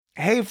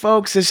Hey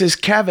folks, this is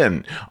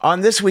Kevin. On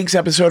this week's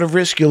episode of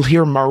Risk, you'll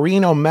hear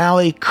Maureen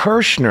O'Malley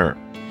Kirshner.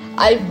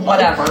 I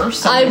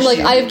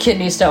have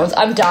kidney stones.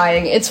 I'm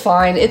dying. It's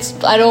fine.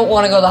 I don't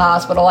want to go to the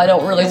hospital. I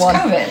don't really want.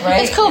 It's COVID,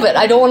 right? It's COVID.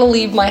 I don't want to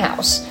leave my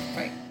house.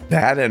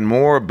 That and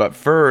more, but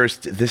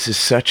first, this is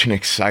such an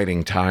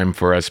exciting time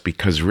for us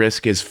because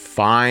Risk is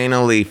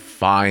finally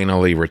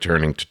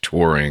returning to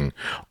touring.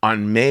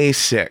 On May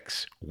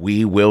 6th,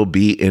 we will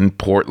be in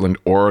Portland,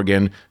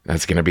 Oregon.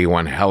 That's going to be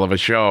one hell of a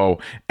show.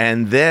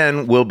 And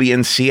then we'll be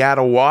in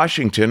Seattle,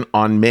 Washington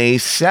on May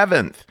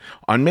 7th.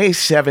 On May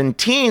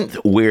 17th,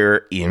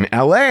 we're in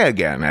LA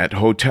again at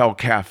Hotel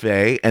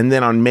Cafe. And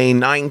then on May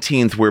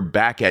 19th, we're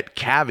back at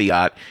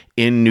Caveat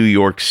in New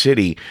York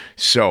City.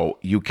 So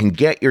you can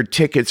get your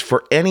tickets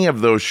for any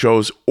of those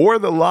shows or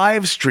the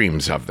live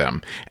streams of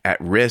them at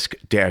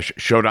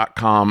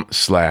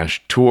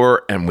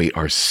risk-show.com/tour. And we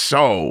are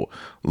so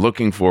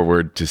looking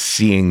forward to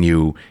seeing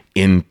you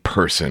in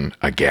person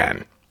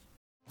again.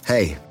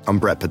 Hey, I'm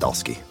Brett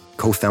Podolsky,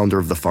 co-founder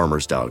of The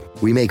Farmer's Dog.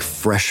 We make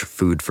fresh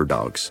food for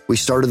dogs. We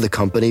started the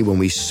company when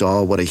we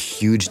saw what a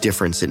huge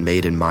difference it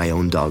made in my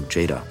own dog,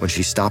 Jada, when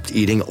she stopped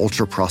eating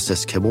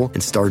ultra-processed kibble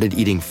and started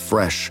eating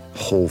fresh,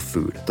 whole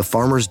food. The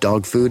Farmer's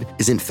Dog food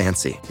isn't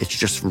fancy. It's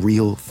just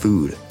real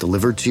food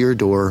delivered to your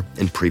door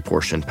in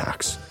pre-portioned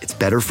packs. It's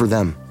better for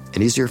them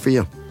and easier for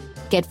you.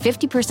 Get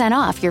 50%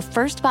 off your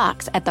first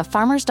box at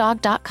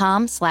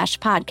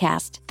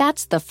thefarmersdog.com/podcast.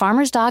 That's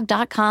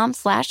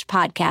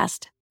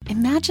thefarmersdog.com/podcast.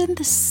 Imagine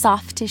the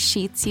softest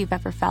sheets you've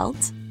ever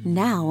felt.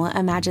 Now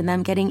imagine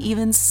them getting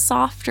even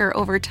softer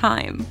over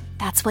time.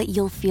 That's what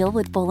you'll feel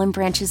with Boll &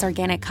 Branch's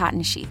organic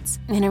cotton sheets.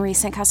 In a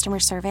recent customer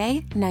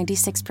survey,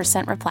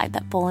 96% replied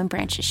that Boll &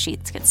 Branch's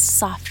sheets get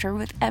softer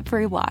with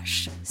every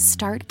wash.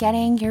 Start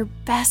getting your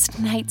best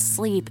night's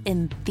sleep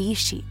in these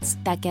sheets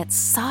that get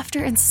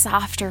softer and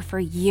softer for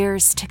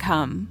years to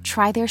come.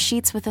 Try their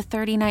sheets with a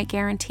 30-night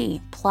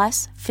guarantee,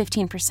 plus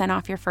 15%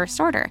 off your first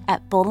order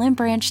at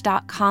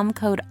bollandbranch.com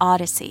code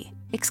Odyssey.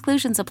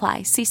 Exclusions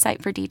apply. See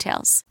site for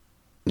details.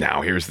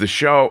 Now here's the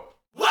show.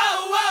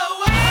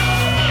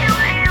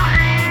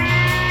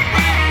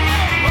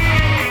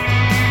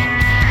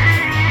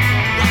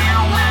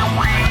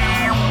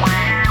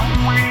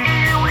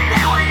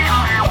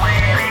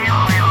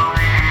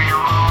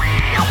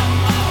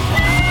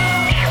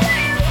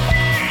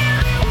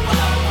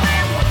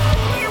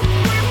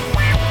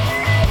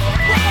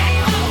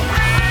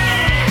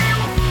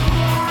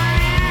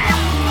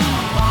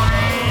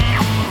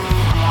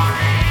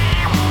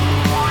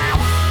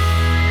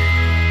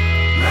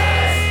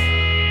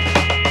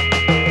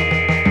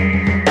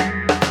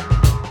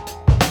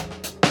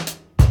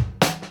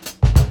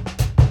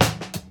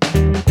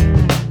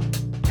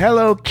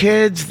 Hello,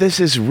 kids. This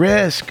is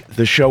Risk,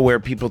 the show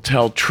where people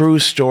tell true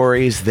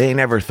stories they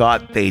never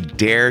thought they'd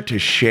dare to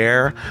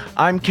share.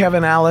 I'm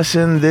Kevin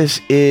Allison.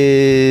 This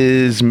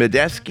is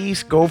Medeski,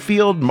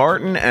 Schofield,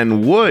 Martin,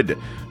 and Wood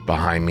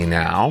behind me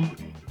now.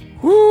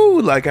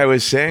 Woo! Like I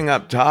was saying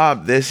up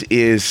top, this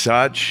is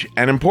such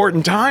an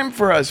important time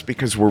for us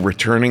because we're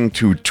returning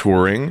to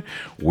touring.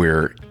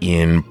 We're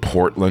in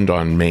Portland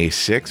on May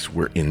 6th.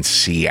 We're in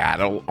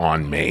Seattle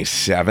on May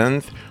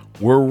 7th.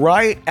 We're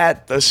right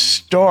at the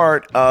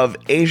start of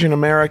Asian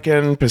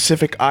American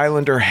Pacific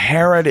Islander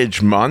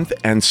Heritage Month,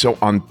 and so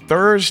on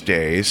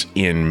Thursdays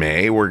in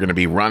May, we're going to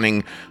be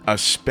running a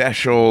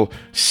special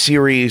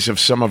series of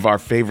some of our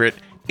favorite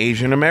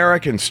Asian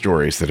American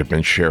stories that have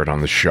been shared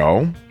on the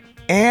show.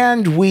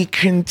 And we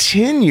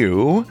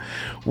continue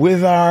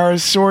with our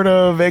sort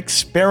of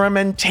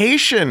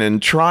experimentation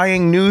and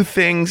trying new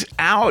things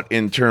out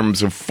in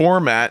terms of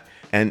format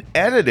and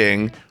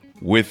editing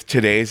with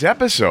today's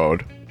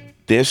episode.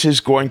 This is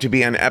going to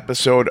be an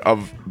episode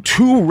of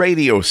 2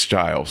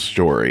 radio-style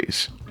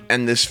stories.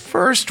 And this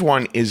first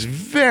one is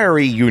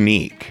very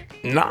unique.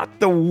 Not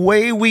the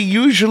way we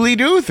usually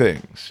do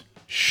things.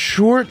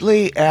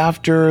 Shortly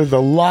after the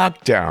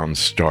lockdown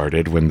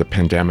started, when the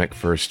pandemic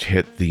first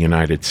hit the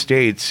United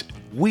States,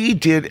 we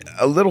did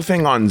a little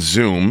thing on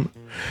Zoom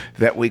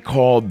that we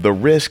called the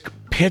Risk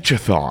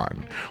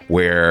Pitchathon,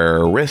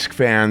 where Risk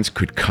fans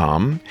could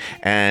come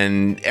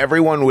and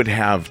everyone would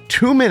have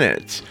 2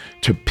 minutes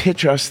to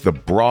pitch us the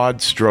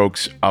broad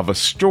strokes of a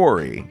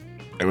story.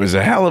 It was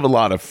a hell of a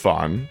lot of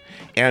fun,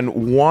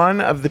 and one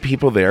of the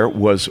people there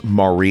was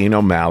Maureen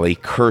O'Malley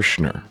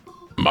Kirshner.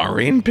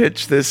 Maureen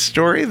pitched this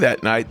story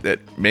that night that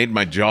made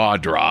my jaw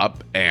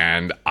drop,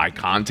 and I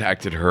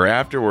contacted her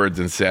afterwards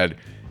and said,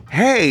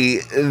 hey,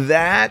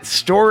 that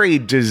story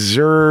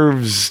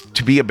deserves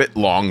to be a bit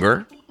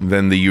longer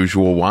than the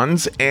usual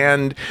ones,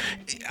 and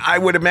I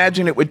would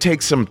imagine it would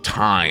take some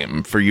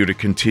time for you to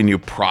continue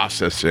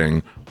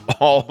processing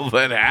all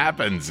that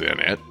happens in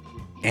it.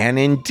 And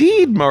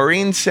indeed,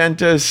 Maureen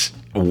sent us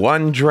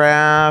one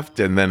draft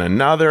and then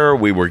another.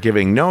 We were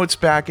giving notes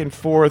back and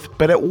forth,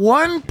 but at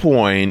one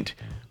point,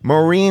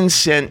 Maureen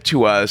sent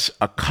to us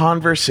a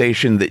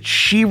conversation that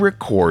she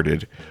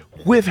recorded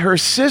with her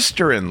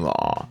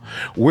sister-in-law,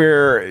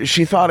 where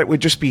she thought it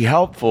would just be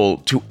helpful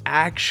to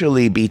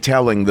actually be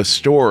telling the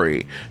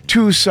story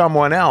to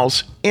someone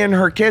else in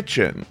her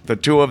kitchen. The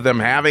two of them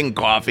having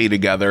coffee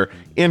together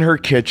in her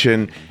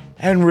kitchen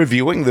and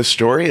reviewing the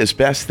story as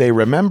best they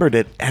remembered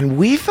it. And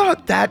we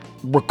thought that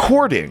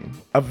recording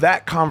of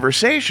that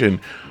conversation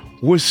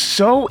was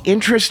so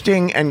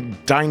interesting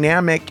and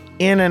dynamic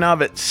in and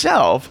of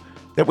itself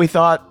that we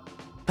thought,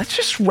 let's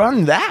just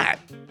run that.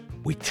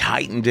 We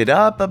tightened it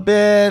up a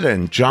bit,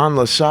 and John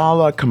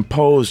LaSala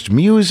composed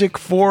music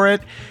for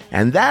it,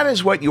 and that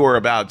is what you are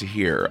about to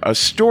hear, a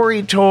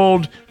story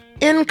told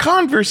in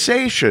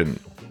conversation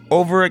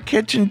over a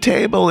kitchen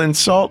table in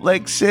Salt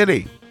Lake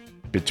City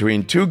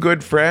between two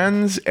good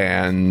friends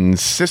and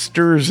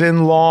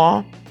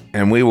sisters-in-law,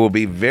 and we will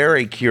be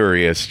very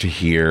curious to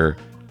hear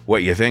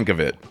what you think of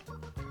it.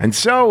 And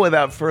so,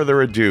 without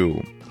further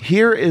ado,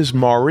 here is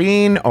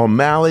Maureen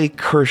O'Malley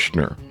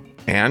Kirshner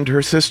and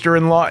her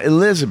sister-in-law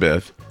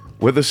Elizabeth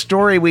with a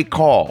story we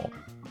call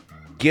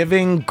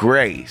Giving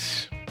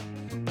Grace.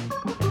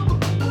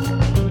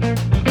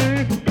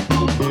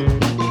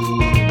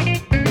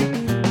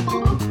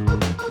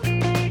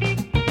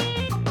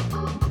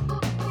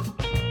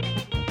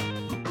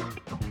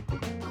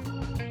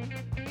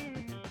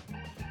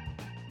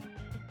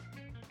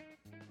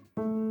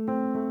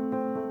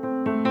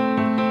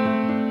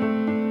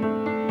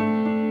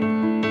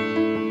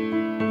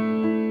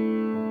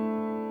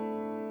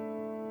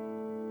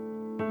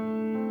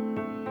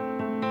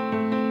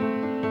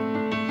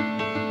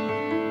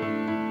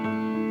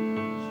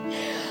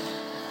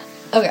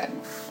 Okay,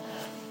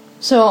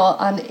 so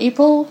on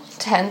April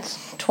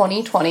 10th,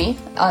 2020,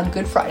 on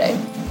Good Friday,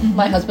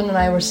 my husband and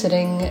I were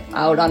sitting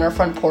out on our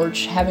front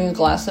porch having a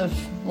glass of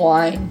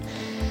wine.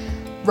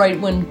 Right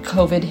when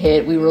COVID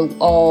hit, we were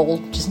all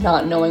just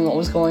not knowing what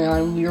was going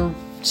on. We were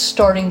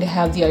starting to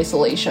have the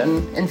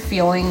isolation and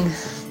feeling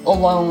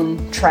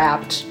alone,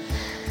 trapped.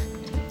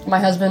 My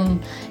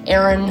husband,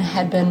 Aaron,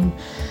 had been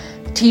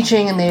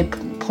teaching, and they had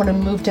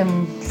moved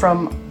him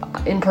from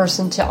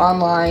in-person to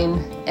online,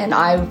 and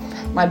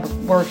my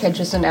work had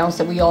just announced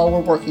that we all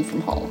were working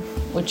from home,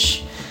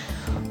 which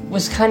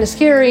was kind of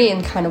scary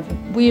and kind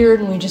of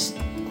weird, and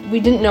we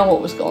didn't know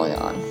what was going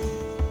on.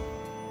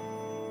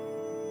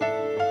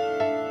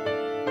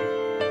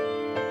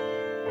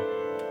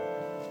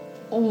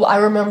 I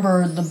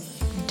remember the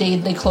day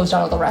they closed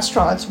out all the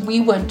restaurants,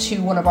 we went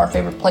to one of our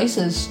favorite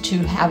places to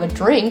have a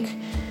drink,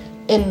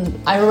 and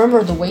I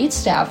remember the wait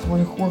staff,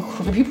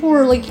 people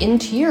were like in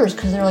tears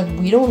because they're like,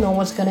 we don't know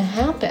what's going to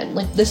happen.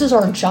 Like, this is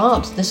our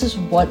jobs. This is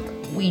what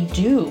we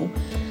do.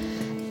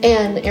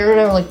 And Aaron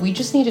and I were like, we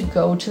just need to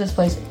go to this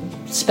place,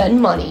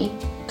 spend money,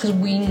 because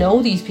we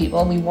know these people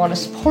and we want to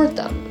support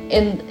them.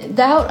 And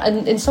that,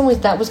 in some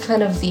ways, that was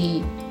kind of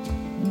we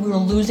were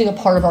losing a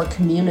part of our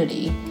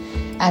community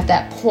at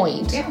that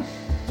point. Yeah.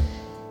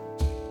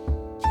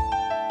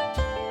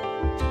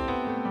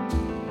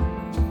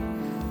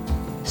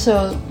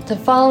 So the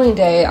following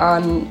day,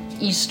 on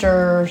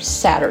Easter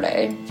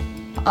Saturday,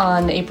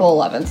 on April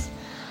 11th,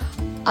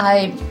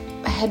 I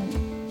had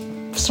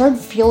started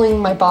feeling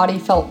my body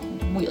felt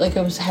like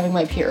I was having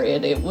my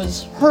period. It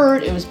was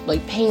hurt, it was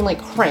like pain,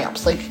 like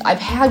cramps. Like, I've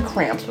had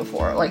cramps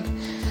before, like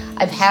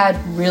I've had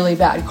really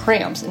bad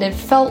cramps, and it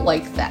felt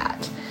like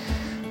that.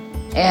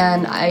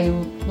 And I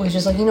was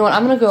just like, you know what,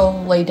 I'm gonna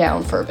go lay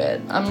down for a bit.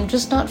 I'm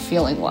just not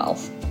feeling well.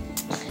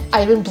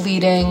 I've been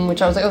bleeding,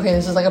 which I was like, okay,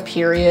 this is like a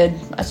period,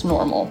 that's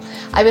normal.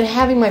 I've been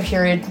having my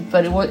period,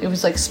 but it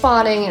was like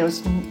spotting, and it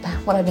was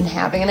what I've been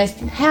having, and I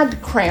had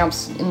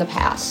cramps in the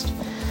past.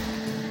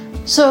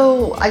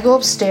 So I go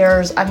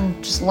upstairs,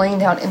 I'm just laying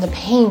down, and the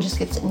pain just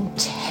gets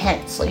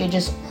intense. Like, it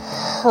just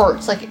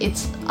hurts. Like,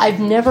 I've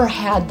never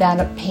had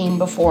that pain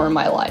before in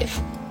my life.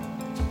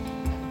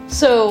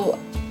 So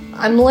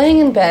I'm laying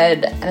in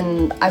bed,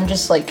 and I'm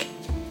just like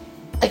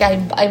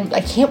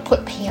I can't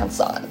put pants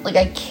on. Like,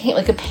 I can't,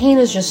 like, the pain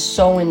is just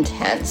so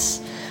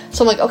intense.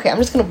 So I'm like, okay, I'm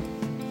just gonna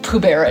poo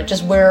bear it.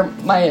 Just wear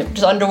my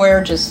underwear,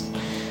 I've done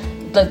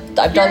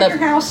that. Your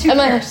house, who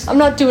cares? I'm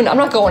not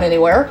going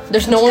anywhere.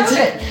 There's no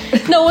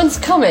one's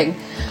coming.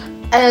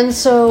 And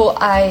so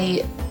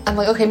I'm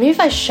like, okay, maybe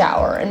if I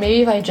shower, and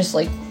maybe if I just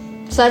so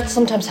that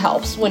sometimes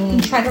helps when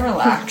try to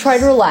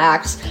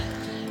relax.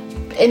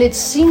 And it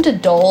seemed to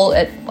dull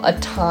at a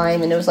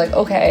time, and it was like,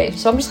 okay,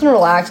 so I'm just gonna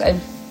relax. I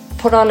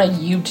put on a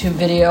YouTube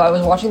video. I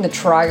was watching the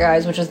Try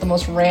Guys, which is the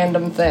most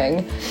random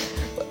thing,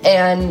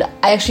 and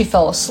I actually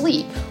fell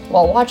asleep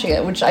while watching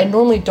it, which I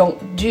normally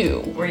don't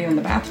do. Were you in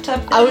the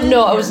bathtub? I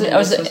was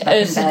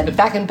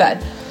back in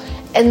bed.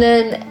 And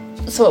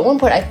then, so at one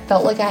point I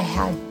felt like I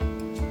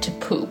had to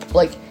poop,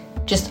 like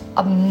just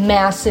a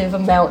massive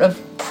amount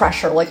of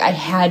pressure, like I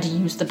had to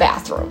use the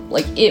bathroom.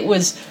 Like, it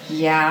was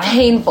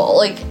painful.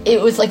 Like, it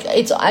was like,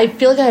 I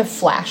feel like I have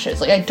flashes.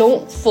 Like, I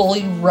don't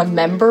fully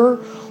remember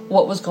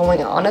what was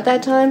going on at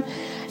that time,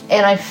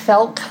 and I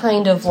felt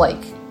kind of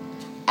like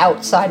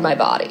outside my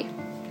body.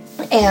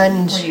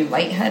 And were you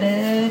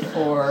lightheaded,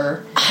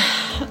 or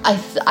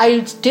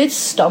I did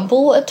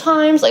stumble at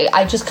times. Like,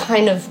 I just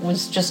kind of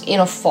was just in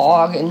a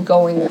fog and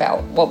going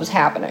about what was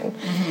happening.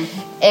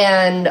 Mm-hmm.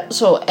 And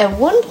so at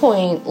one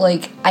point,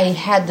 like, I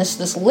had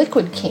this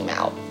liquid came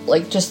out.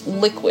 Like, just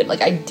liquid.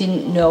 Like, I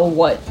didn't know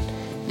what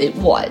it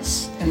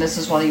was. And this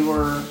is while you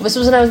were... This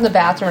was when I was in the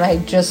bathroom and I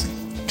had just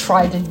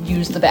tried to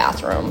use the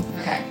bathroom.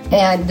 Okay.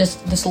 And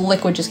this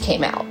liquid just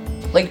came out.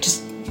 Like,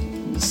 just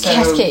so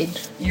cascade.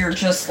 You're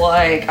just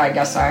like, I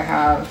guess I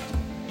have...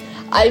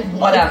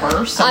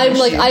 whatever. I'm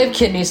like, I have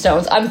kidney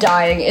stones. I'm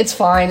dying. It's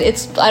fine.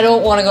 I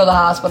don't want to go to the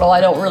hospital.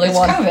 I don't really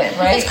want... It's COVID,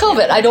 right? It's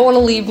COVID. I don't want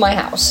to leave my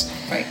house.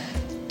 Right.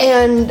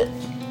 And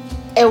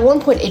at one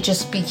point, it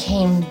just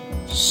became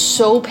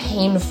so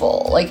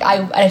painful. Like,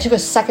 I took a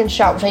second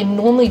shower, which I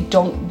normally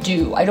don't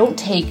do. I don't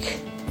take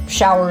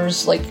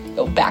showers, like,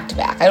 back to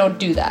back. I don't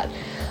do that.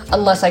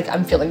 Unless, like,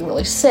 I'm feeling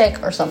really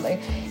sick or something.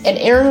 And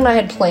Aaron and I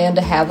had planned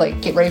to have,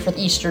 like, get ready for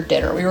Easter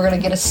dinner. We were going to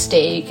get a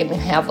steak and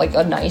have, like,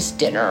 a nice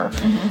dinner,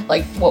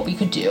 like, what we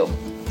could do.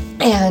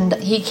 And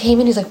he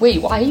came in, he's like,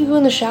 wait, why are you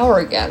in the shower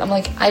again? I'm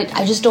like,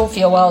 I just don't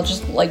feel well.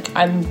 Just, like,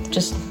 I'm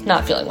just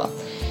not feeling well.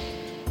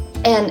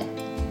 And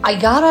I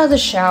got out of the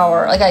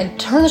shower, like, I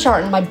turned the shower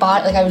and my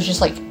body, like, I was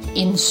just, like,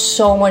 in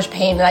so much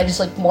pain. And I just,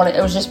 like,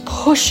 I was just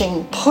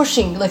pushing.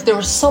 Like, there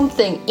was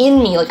something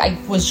in me. Like, I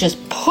was just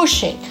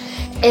pushing.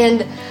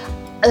 And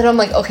I'm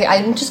like, okay,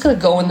 I'm just gonna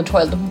go in the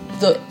toilet.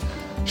 The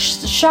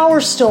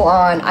shower's still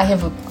on. I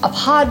have a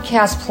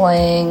podcast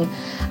playing,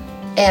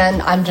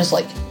 and I'm just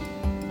like,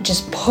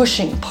 just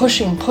pushing.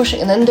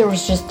 And then there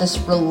was just this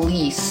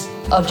release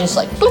of just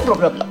like, blah, blah,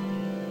 blah, blah.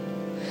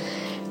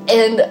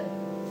 And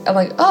I'm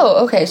like,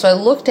 oh, okay. So I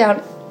look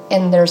down,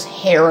 and there's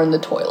hair in the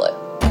toilet.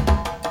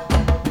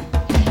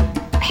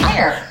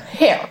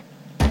 Hair.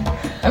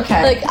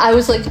 Okay. Like, I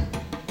was like,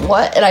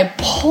 what? And I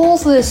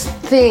pulled this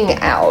thing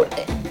out.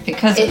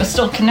 Because it was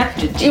still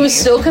connected to you. It was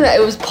still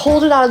connected. It was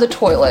pulled it out of the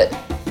toilet,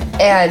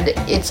 and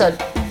it's a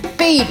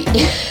baby.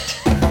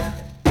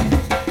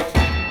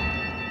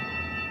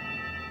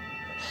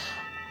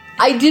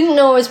 I didn't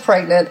know I was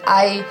pregnant.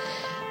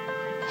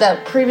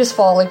 That previous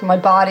fall, like, my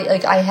body,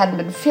 like, I hadn't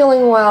been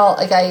feeling well.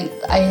 Like, I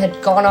had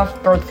gone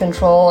off birth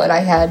control, and I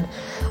had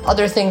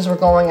other things were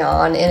going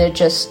on, and it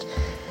just,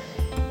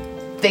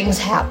 things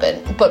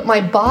happened. But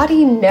my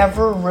body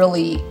never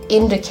really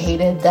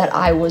indicated that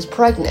I was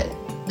pregnant.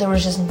 There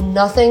was just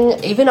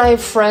nothing. Even I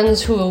have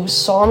friends who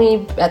saw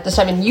me at this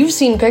time, and you've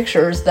seen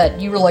pictures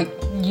that you were like,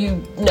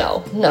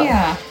 no.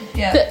 Yeah.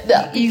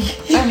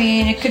 I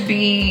mean, it could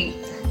be,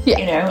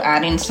 you know,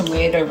 adding some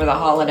weight over the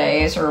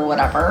holidays or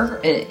whatever.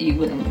 You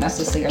wouldn't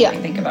necessarily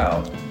think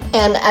about.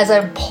 And as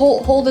I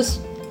hold this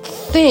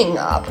thing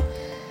up,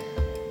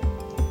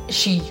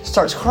 she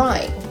starts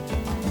crying.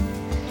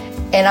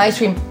 And I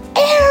scream,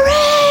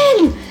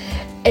 Aaron!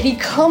 And he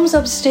comes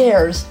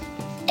upstairs,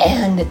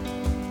 and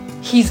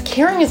he's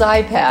carrying his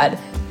iPad,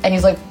 and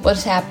he's like,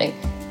 what's happening?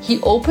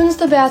 He opens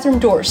the bathroom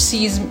door,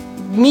 sees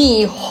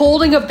me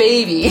holding a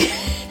baby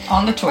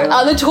on the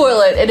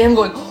toilet, and him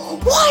going,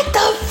 what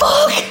the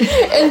fuck?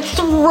 And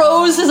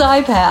throws his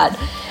iPad.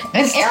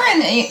 And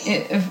Aaron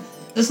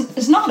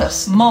is not a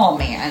small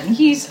man.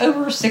 He's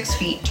over 6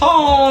 feet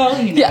tall,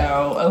 you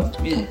know,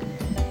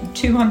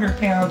 200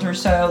 pounds or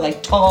so,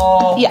 like,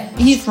 tall,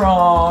 he's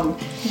strong.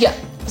 Yeah.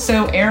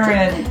 So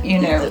Aaron, you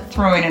know,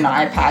 throwing an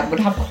iPad would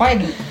have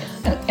quite an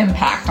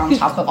impact on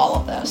top of all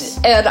of this.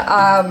 And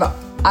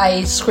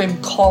I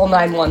screamed, call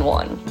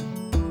 911.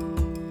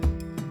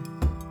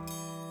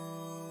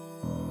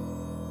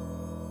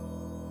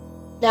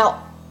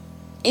 Now,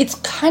 it's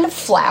kind of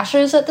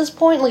flashes at this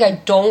point. Like, I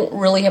don't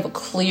really have a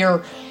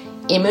clear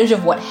image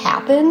of what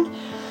happened.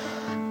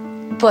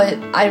 But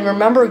I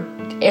remember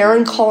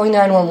Aaron calling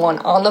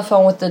 911 on the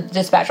phone with the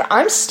dispatcher.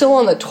 I'm still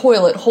on the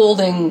toilet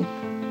holding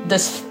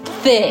this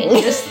thing.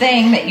 This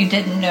thing that you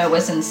didn't know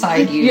was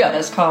inside you that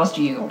has caused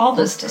you all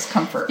this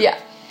discomfort. Yeah.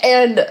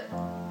 And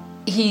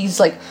he's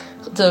like,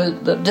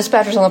 the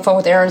dispatcher's on the phone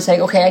with Aaron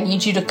saying, okay, I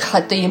need you to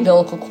cut the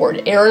umbilical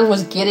cord. Aaron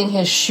was getting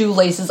his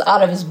shoelaces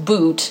out of his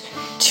boot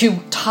to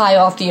tie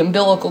off the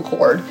umbilical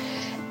cord.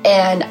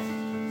 And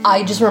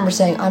I just remember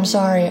saying, I'm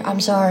sorry.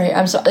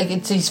 Like,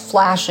 it's these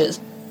flashes.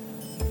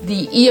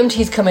 The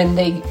EMTs come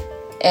in,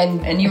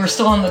 and you were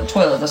still on the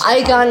toilet this time. I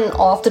had gotten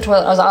off the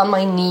toilet. I was on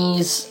my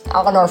knees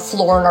on our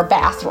floor in our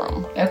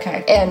bathroom.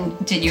 Okay. And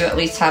did you at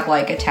least have,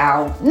 like, a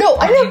towel? No,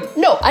 I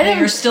didn't.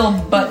 You're still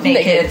butt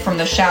naked from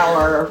the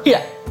shower.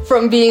 Yeah.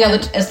 From being on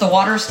the... Is the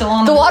water still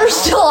on? The water's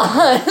still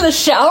on. The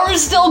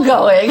shower's still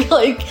going.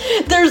 Like,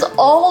 there's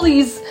all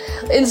these...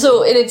 And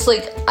it's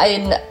like,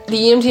 the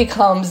EMT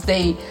comes,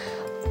 they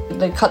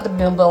cut the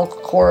umbilical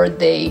cord,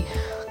 they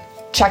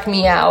check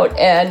me out,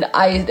 and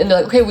they're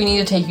like, okay, we need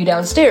to take you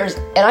downstairs.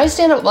 And I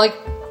stand up like,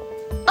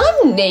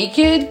 I'm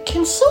naked.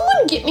 Can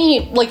someone get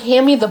me, like,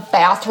 hand me the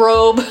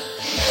bathrobe?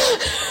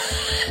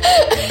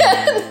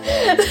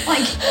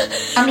 Like,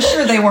 I'm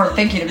sure they weren't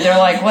thinking. They're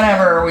like,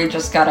 whatever, we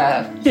just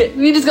gotta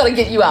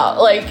get you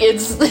out. Like,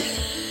 it's...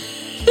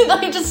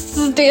 I just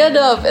stand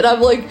up, and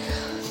I'm like,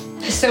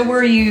 So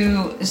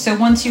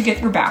once you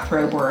get your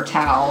bathrobe or a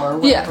towel or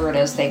whatever it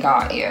is they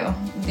got you.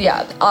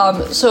 Yeah.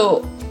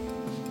 So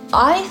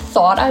I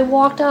thought I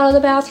walked out of the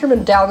bathroom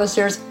and down the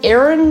stairs.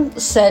 Aaron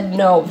said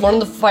no. One of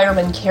the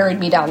firemen carried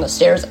me down the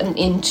stairs and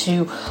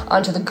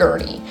onto the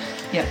gurney.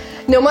 Yeah.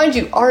 Now, mind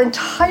you, our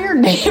entire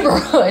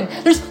neighborhood,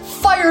 there's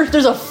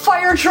a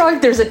fire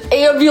truck, there's an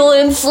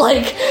ambulance,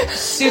 like...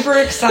 Super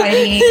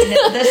exciting.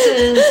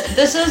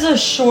 This is a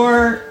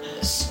short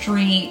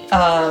street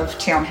of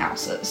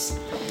townhouses,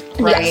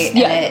 right? Yes,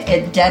 yeah. And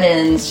it dead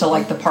ends to,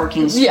 like, the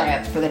parking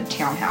strip for the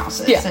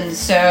townhouses. Yeah. And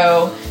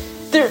so...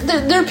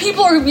 There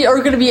people are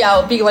going to be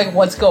out being like,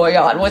 what's going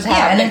on? What's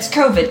happening? Yeah, and it's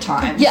COVID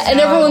time. Yeah, and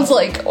everyone's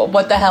like,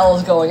 what the hell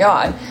is going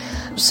on?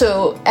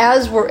 So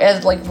as we're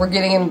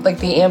getting in like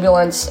the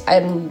ambulance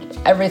and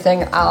everything,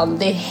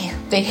 they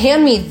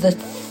hand me the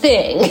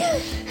thing,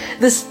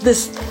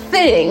 this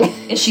thing.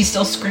 Is she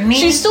still screaming?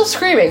 She's still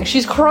screaming.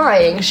 She's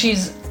crying.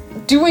 She's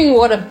doing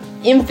what an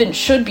infant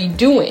should be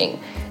doing,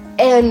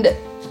 and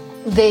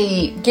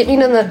they get me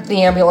in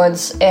the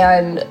ambulance,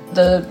 and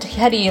the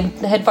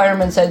head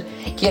fireman said,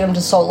 get him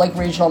to Salt Lake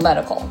Regional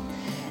Medical.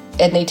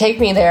 And they take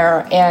me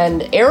there,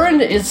 and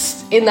Aaron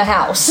is in the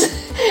house.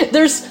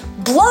 There's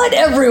blood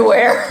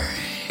everywhere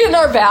in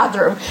our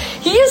bathroom.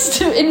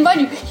 And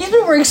mind you, he's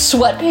been wearing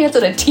sweatpants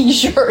and a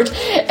t-shirt,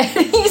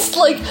 and he's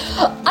like,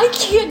 I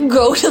can't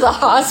go to the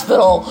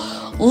hospital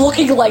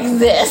looking like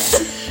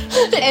this.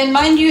 And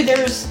mind you,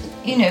 this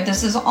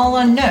is all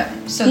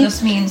unknown. So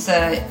this means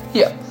that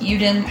you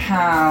didn't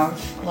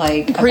have,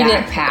 like, a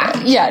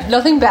backpack. Yeah,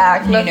 nothing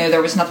back.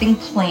 There was nothing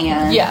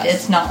planned. Yes.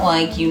 It's not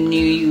like you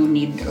knew you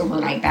needed an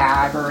overnight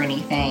bag or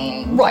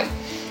anything. Right.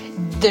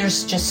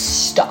 There's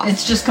just stuff.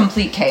 It's just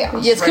complete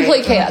chaos. Yeah, it's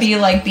complete chaos. It would be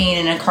like being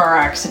in a car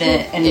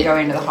accident and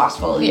going to the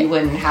hospital. You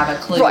wouldn't have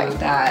a clue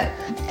that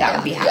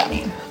would be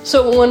happening. Yeah.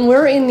 So when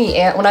I'm in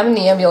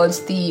the ambulance,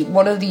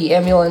 one of the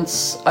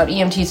ambulance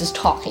EMTs is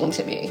talking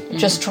to me,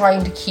 just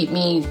trying to keep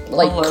me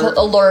like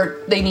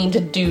alert.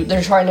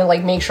 They're trying to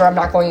like make sure I'm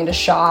not going into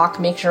shock,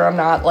 make sure I'm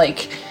not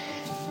like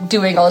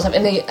doing all this stuff.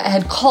 And they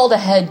had called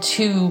ahead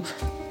to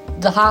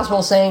the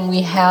hospital saying,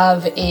 we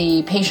have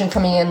a patient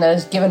coming in that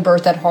has given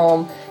birth at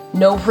home,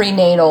 no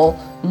prenatal,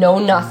 no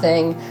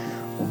nothing,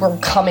 we're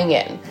coming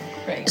in.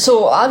 Right.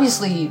 So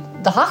obviously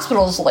the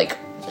hospital's like,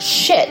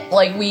 shit,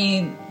 like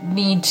we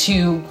need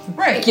to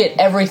get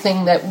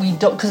everything that we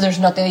don't, because there's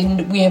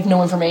nothing, we have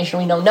no information,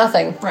 we know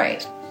nothing.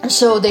 Right.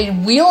 So they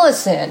wheel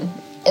us in,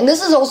 and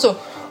this is also,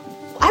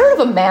 I don't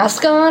have a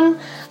mask on.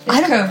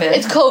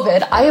 It's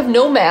COVID. I have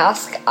no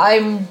mask.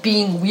 I'm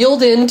being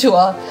wheeled into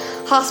a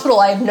hospital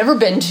I have never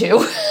been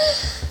to.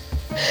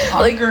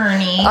 On a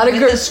gurney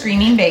with a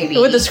screaming baby.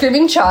 With a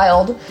screaming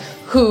child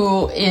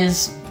who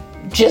is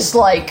just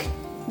like,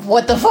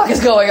 what the fuck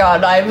is going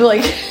on? I'm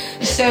like...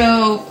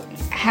 So,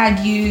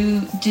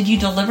 did you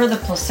deliver the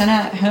placenta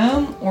at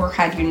home, or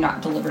had you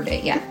not delivered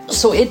it yet?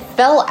 So it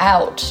fell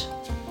out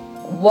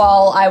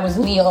while I was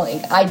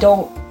kneeling.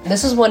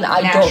 This is when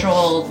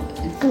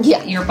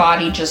your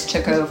body just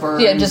took over.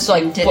 Yeah, just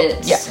like did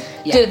it.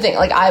 Did a thing.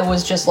 Like I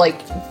was just like,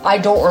 I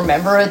don't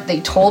remember it. They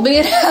told me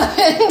it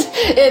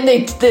happened, and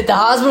they did the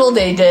hospital.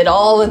 They did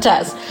all the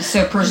tests.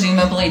 So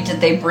presumably, did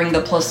they bring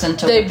the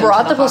placenta? They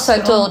brought the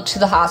placenta to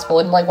the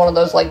hospital in like one of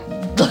those like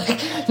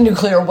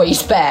nuclear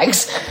waste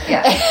bags.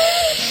 Yeah.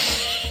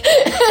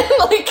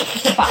 Like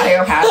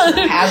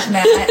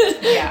hazmat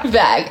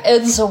bag.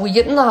 And so we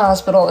get in the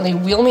hospital and they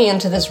wheel me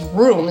into this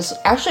room. It's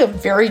actually a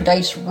very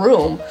nice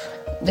room.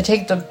 They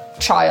take the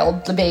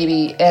child, the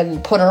baby,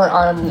 and put her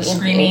on the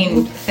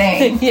screaming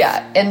thing.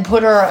 Yeah, and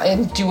put her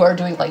and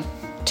doing like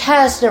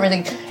tests and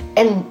everything.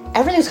 And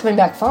everything's coming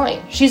back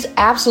fine. She's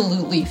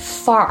absolutely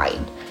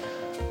fine.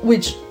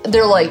 Which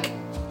they're like,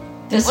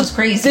 this is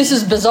crazy. This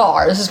is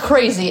bizarre. This is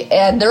crazy.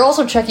 And they're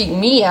also checking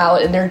me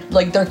out, and they're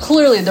like,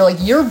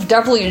 you're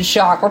definitely in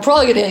shock. We're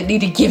probably gonna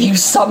need to give you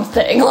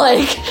something.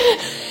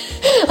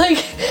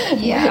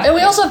 Yeah. And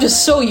we also have to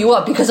sew you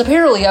up because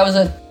apparently I was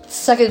a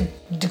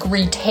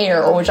 2nd-degree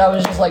tear, which I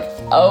was just like,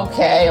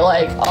 okay,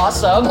 like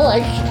awesome,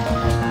 like.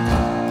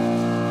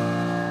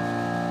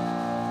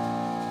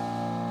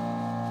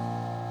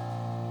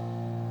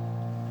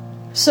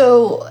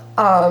 So,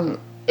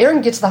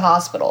 Aaron gets to the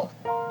hospital.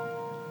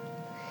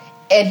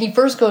 And he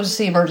first goes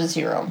to the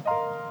emergency room.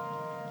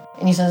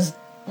 And he says,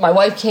 my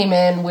wife came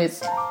in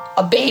with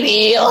a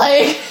baby,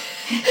 like,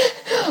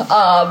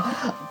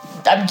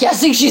 I'm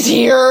guessing she's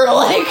here,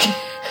 like.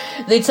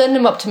 They'd send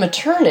him up to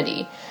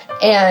maternity.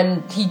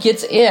 And he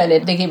gets in,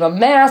 and they gave him a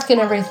mask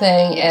and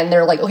everything, and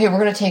they're like, okay, we're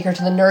going to take her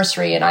to the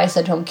nursery. And I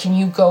said to him, can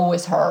you go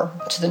with her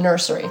to the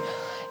nursery?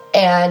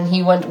 And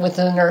he went with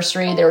the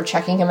nursery. They were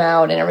checking him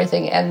out and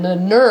everything. And the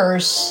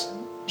nurse,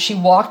 she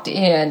walked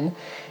in,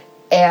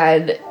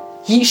 and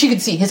she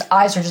could see his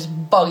eyes are just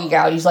bugging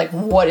out. He's like,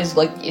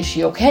 is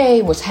she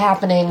okay? What's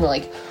happening?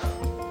 Like,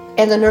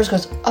 and the nurse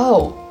goes,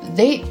 oh,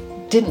 they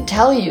didn't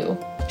tell you.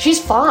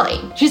 She's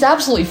fine. She's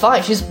absolutely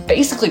fine. She's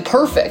basically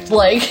perfect.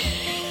 Like,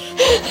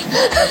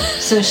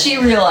 so she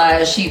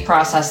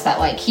processed that,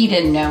 like, he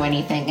didn't know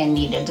anything and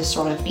needed to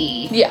sort of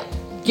be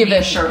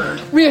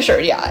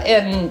Reassured, yeah.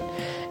 And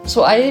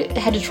so I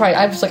had to try.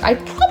 I was like, I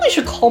probably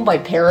should call my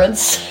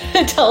parents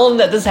and tell them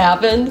that this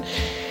happened.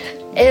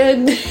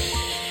 And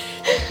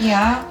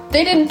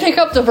they didn't pick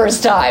up the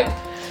first time.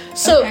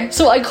 So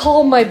I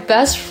called my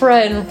best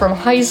friend from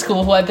high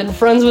school, who I've been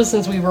friends with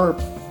since we were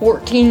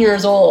 14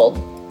 years old,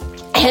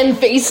 and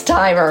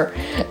FaceTime her.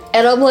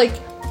 And I'm like,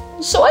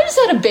 so I just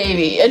had a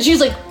baby. And she's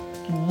like,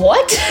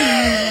 what?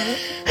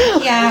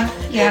 Yeah.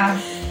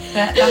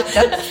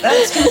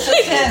 That's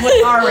consistent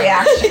with our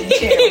reaction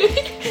too.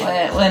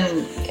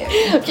 When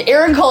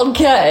Aaron called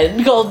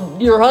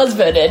your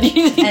husband,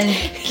 and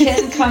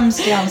Ken comes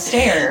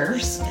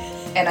downstairs,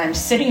 and I'm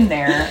sitting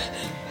there,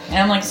 and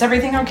I'm like, is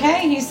everything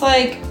okay? He's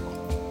like,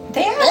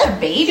 they had a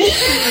baby?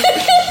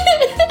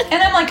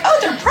 And I'm like, oh,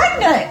 they're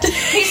pregnant.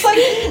 He's like,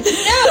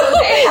 no,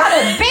 they had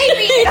a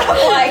baby. And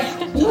I'm like,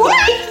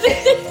 what?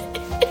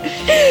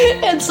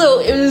 And so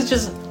it was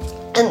just,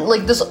 and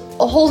like this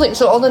whole thing,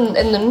 so all the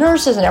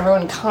nurses and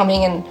everyone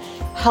coming and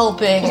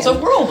helping. It's a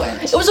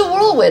whirlwind. It was a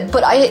whirlwind,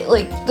 but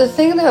the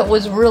thing that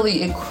was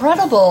really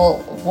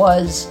incredible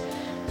was,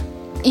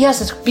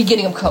 yes, it's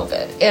beginning of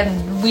COVID,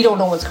 and we don't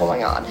know what's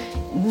going on.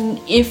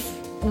 If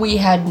we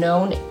had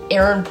known,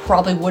 Aaron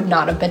probably would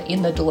not have been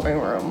in the delivery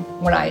room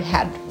when I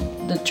had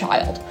the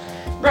child.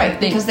 Right,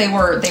 because they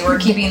were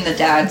keeping the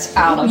dads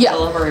out of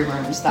delivery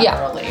rooms that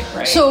early,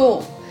 right?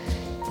 So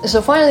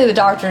finally the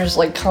doctors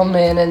come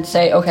in and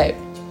say, okay,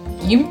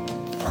 you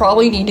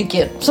probably need to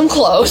get some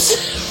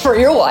clothes for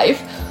your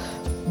wife,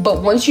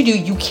 but once you do,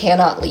 you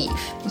cannot leave.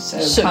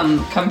 So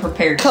come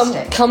prepared to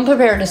stay. Come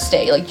prepared to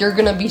stay. You're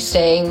gonna be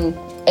staying.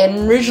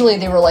 And originally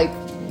they were like,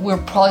 we're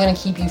probably gonna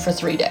keep you for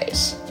 3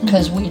 days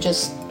because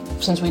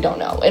since we don't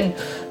know. And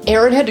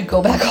Aaron had to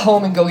go back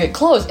home and go get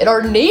clothes, and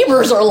our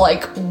neighbors are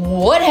like,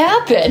 what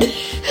happened?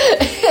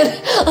 And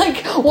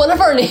one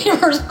of our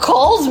neighbors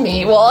calls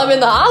me while I'm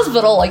in the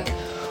hospital,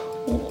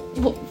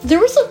 there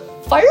was a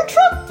fire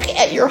truck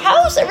at your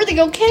house, everything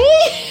okay?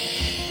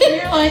 And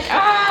you're like,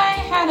 I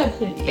had a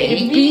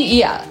baby.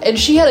 Yeah, and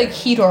she had a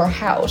key to our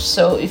house,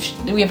 so if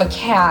we have a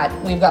cat,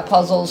 we've got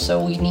puzzles,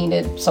 so we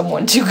needed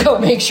someone to go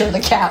make sure the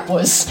cat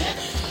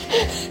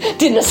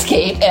didn't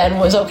escape and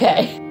was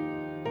okay.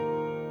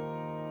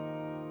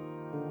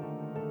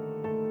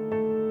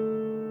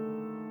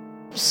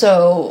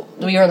 So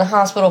we were in the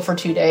hospital for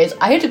 2 days.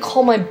 I had to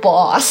call my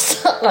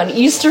boss on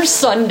Easter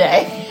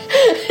Sunday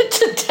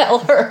to tell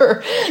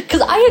her,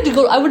 because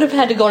I would have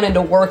had to go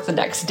into work the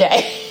next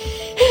day.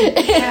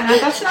 Yeah,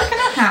 that's not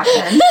gonna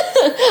happen.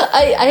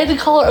 I had to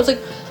call her. I was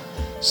like,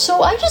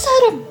 so I just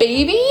had a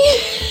baby?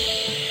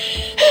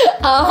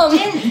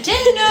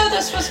 Didn't know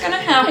this was gonna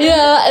happen.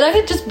 Yeah, and I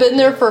had just been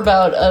there for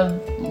about a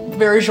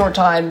very short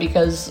time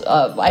because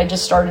I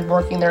just started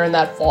working there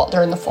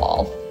during the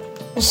fall.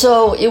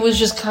 So it was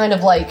just kind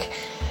of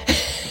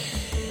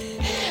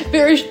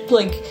very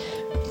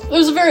it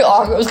was very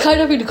awkward. It was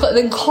kind of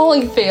then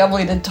calling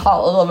family to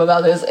tell them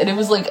about this, and it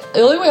was the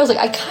only way I was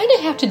I kind of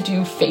have to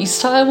do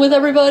FaceTime with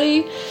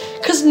everybody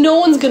because no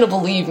one's gonna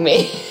believe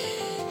me.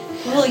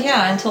 Well,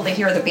 yeah, until they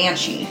hear the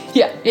banshee.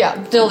 Yeah,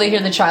 until they hear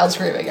the child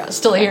screaming. Yeah,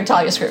 still they hear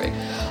Talia screaming.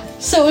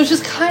 So it was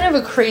just kind of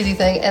a crazy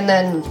thing. And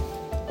then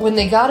when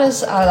they got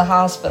us out of the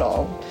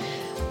hospital,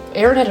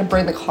 Aaron had to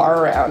bring the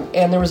car around,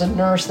 and there was a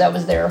nurse that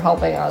was there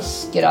helping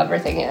us get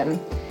everything in.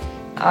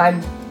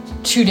 I'm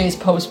 2 days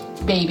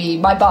post-baby.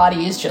 My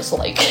body is just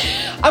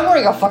I'm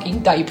wearing a fucking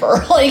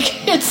diaper.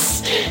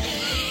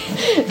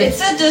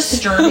 It's a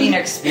disturbing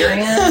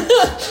experience,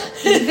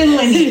 even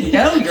when you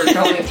know you're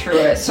going through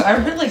it. So I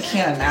really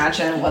can't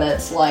imagine what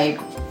it's like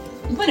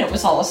when it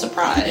was all a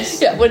surprise.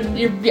 Yeah, when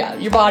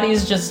your body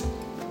is just...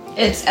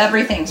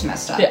 everything's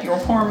messed up. Yeah. Your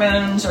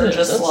hormones are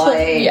just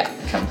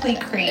complete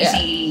crazy.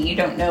 Yeah. You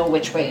don't know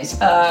which way is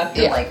up.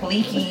 You're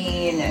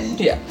leaking and...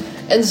 Yeah.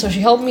 And so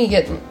she helped me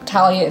get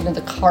Talia into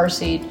the car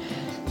seat,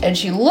 and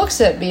she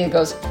looks at me and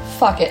goes,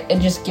 fuck it,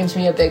 and just gives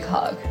me a big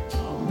hug.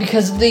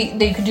 Because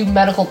they could do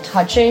medical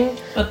touching.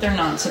 But they're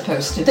not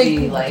supposed to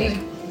be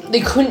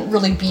They couldn't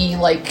really be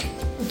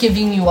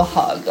giving you a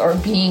hug or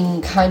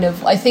being kind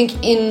of, I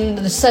think in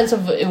the sense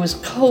of it was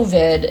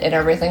COVID and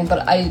everything,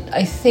 but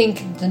I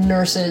think the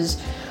nurses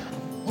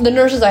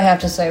I have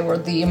to say were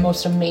the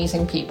most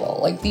amazing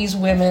people. These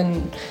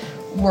women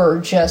were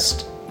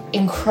just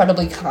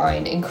incredibly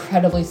kind,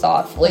 incredibly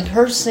thoughtful.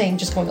 Her saying,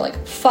 just going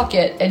fuck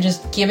it, and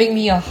just giving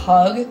me a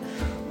hug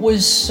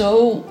was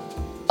so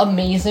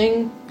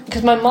amazing,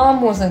 because my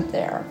mom wasn't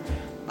there.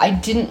 I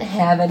didn't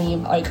have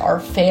any, our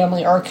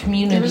family, our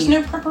community. There was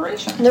no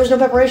preparation. And there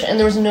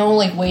was no,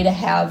 way to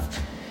have,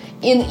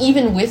 in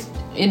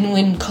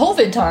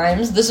COVID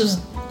times, this was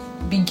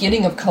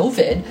beginning of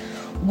COVID,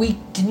 we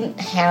didn't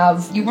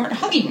have... You weren't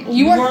hugging.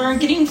 You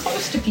weren't getting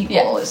close to people.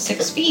 Yeah. It was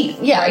 6 feet.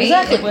 Yeah, right?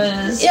 exactly. It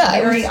was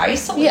very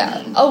isolating.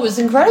 Yeah. Oh, it was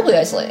incredibly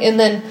isolating. And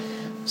then,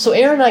 so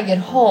Aaron and I get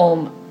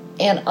home,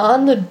 and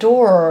on the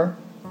door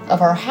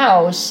of our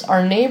house,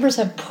 our neighbors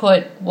have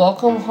put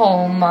 "Welcome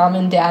home, Mom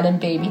and Dad and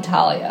baby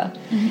Talia."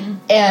 Mm-hmm.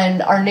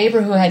 And our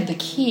neighbor who had the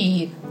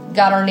key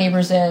got our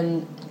neighbors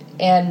in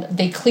and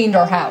they cleaned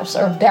our house,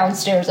 or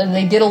downstairs, and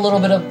they did a little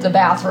bit of the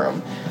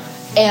bathroom.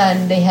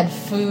 And they had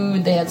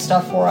food, they had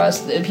stuff for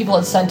us, people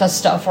had sent us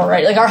stuff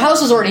already. Like, our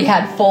house was already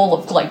full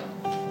of, like,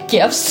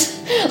 gifts.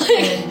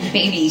 And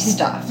baby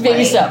stuff.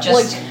 Baby stuff.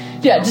 Just, like,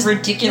 yeah, just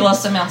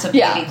ridiculous amounts of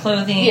baby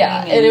clothing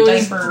and it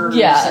was, diapers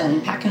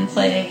and pack and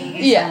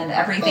plays and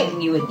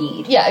everything you would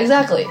need. Yeah,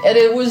 exactly. And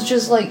it was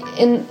just like,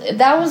 and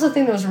that was the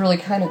thing that was really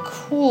kind of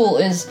cool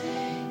is,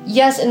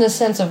 yes, in the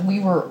sense of we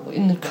were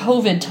in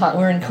COVID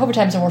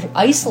times and we're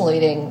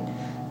isolating,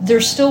 there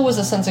still was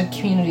a sense of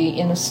community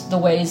in the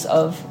ways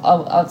of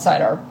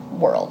outside our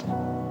world.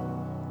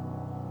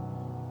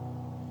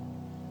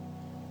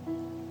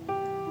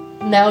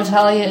 Now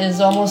Talia is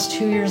almost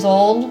 2 years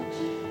old,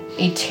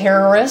 a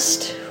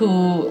terrorist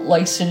who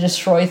likes to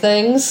destroy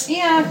things.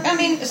 Yeah, I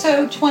mean,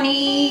 so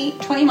 20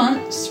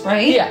 months,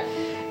 right? Yeah.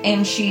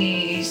 And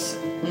she's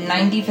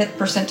 95th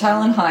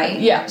percentile in height.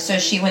 Yeah. So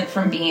she went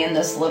from being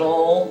this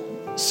little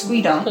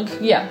squeedunk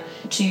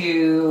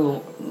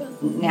to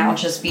now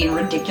just being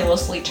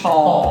ridiculously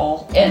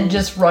tall and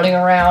just running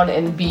around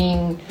and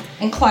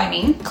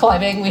climbing.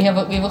 We have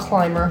a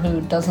climber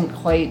who doesn't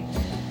quite.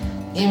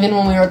 Even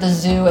when we were at the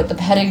zoo, at the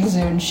petting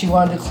zoo, and she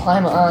wanted to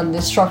climb on the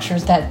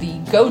structures that the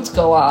goats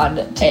go on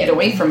to get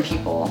away from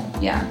people.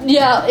 Yeah.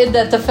 Yeah, and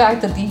that the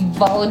fact that the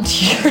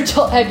volunteer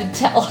had to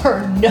tell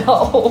her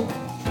no.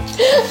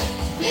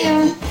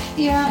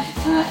 Yeah,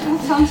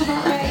 that sounds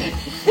about right.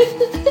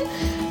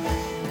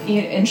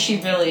 And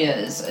she really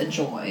is a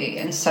joy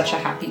and such a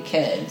happy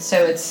kid.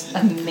 So it's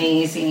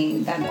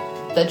amazing that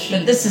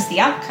this is the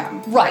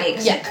outcome, right?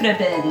 Yeah, it could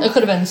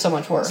have been so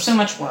much worse. So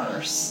much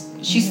worse.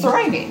 She's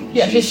thriving.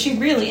 Yeah, she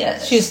really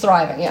is. She's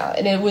thriving. Yeah,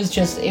 and it's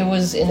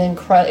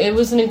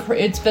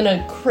been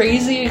a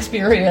crazy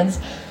experience.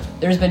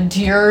 There's been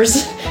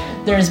tears.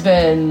 There's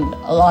been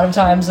a lot of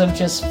times of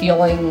just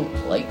feeling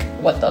like,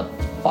 what the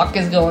fuck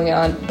is going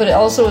on? But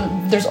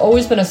there's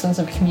always been a sense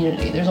of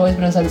community. There's always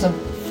been a sense of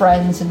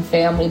friends and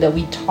family that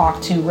we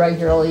talk to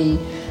regularly.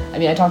 I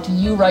mean, I talked to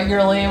you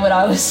regularly when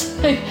I was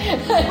like,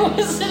 I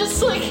was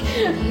just like...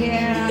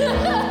 Yeah.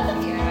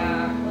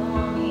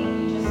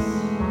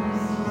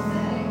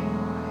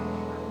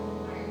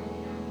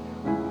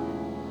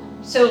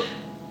 So,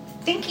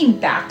 thinking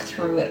back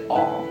through it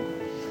all,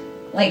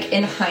 like,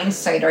 in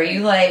hindsight, are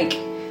you like,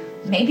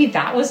 maybe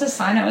that was a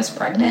sign I was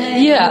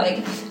pregnant? Yeah.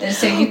 Like,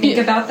 so you think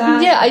about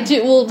that? Yeah, I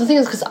do. Well, the thing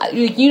is, because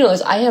you know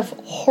this, I have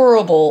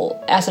horrible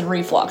acid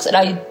reflux, and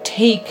I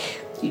take...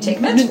 You take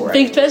meds for it.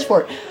 Take meds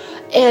for it.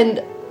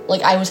 And,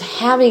 like, I was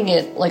having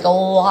it, like, a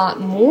lot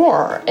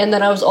more. And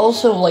then I was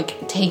also,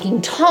 like, taking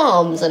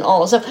Tums and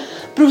all this stuff.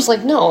 But it was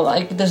like, no,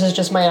 like, this is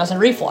just my acid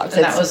reflux.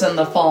 And that was in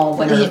the fall,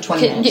 winter of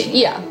 2019.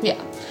 Yeah.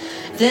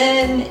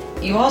 Then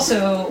you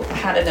also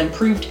had an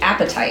improved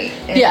appetite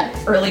in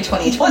early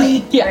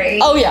 2020, right?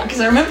 Oh, yeah. Because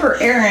I remember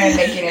Erin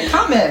making a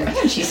comment,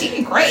 man, she's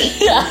eating great.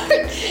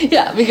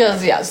 Yeah,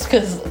 because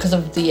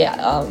of the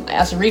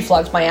acid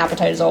reflux, my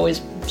appetite is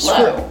always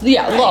low.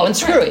 Low and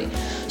screwy.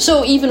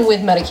 So even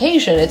with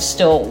medication, it's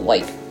still,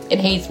 like, it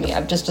hates me.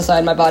 I've just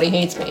decided my body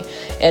hates me.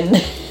 And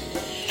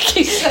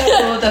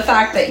so the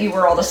fact that you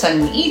were all of a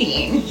sudden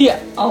eating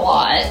a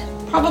lot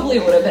probably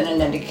would have been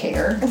an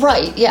indicator.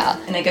 Right, yeah.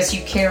 And I guess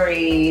you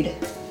carried...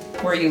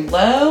 Were you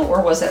low,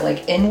 or was it,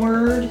 like,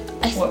 inward?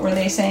 What were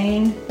they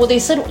saying? Well,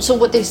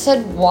 what they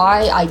said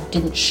why I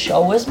didn't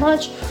show as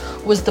much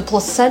was the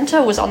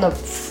placenta was on the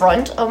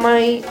front of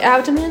my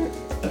abdomen,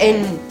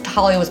 and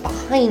Talia was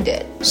behind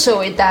it.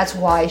 So that's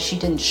why she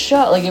didn't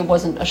show, like, it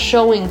wasn't a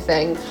showing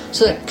thing.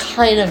 So it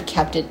kind of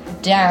kept it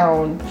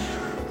down,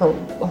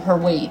 her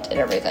weight and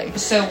everything.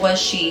 So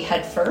was she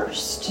head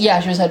first?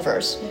 Yeah, she was head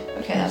first.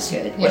 Okay, that's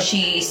good. Yeah. Was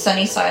she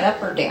sunny side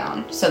up or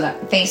down? So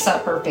that face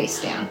up or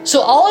face down?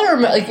 So all I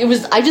remember, like,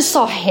 I just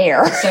saw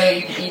hair. So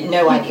you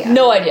no idea.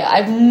 No idea. I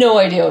have no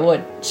idea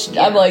what.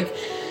 I'm like,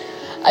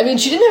 I mean,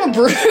 she didn't have a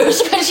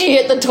bruise when she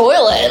hit the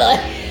toilet.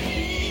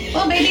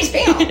 Well, babies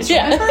bounce.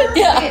 Remember?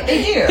 Yeah.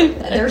 They do.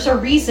 There's a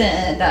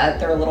reason that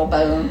their little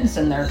bones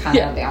and they're kind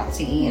of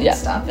bouncy and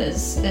stuff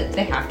is that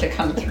they have to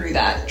come through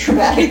that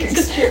traumatic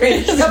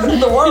experience coming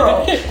to the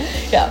world.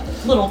 Yeah.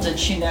 Little did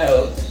she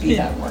know it would be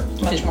that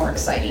much more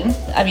exciting.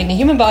 I mean, the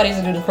human body is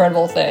an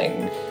incredible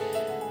thing.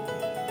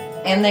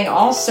 And they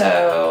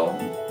also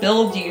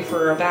billed you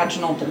for a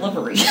vaginal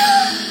delivery.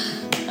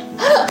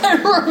 I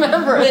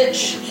remember.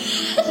 Which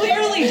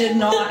clearly did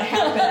not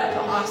happen at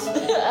the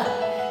hospital.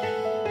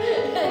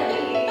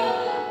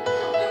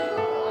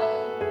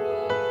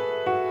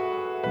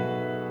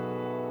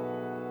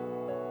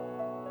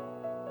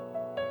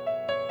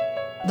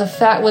 The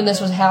fact when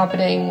this was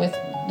happening with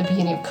the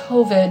beginning of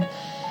COVID,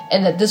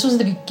 and that this was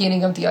the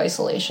beginning of the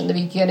isolation, the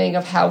beginning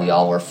of how we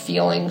all were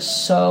feeling,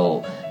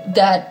 so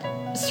that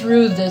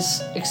through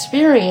this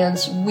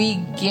experience, we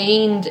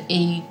gained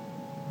a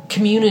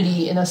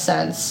community, in a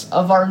sense,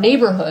 of our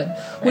neighborhood,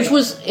 which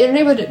was in a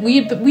neighborhood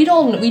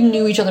we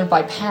knew each other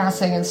by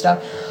passing and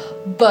stuff,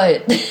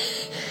 but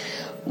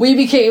we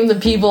became the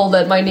people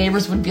that my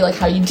neighbors would be like,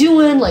 "How you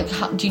doing? Like,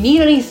 do you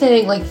need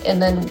anything?" Like,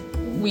 and then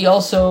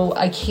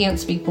I can't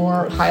speak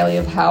more highly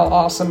of how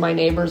awesome my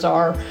neighbors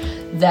are.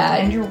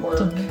 And your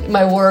work.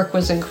 My work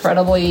was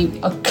incredibly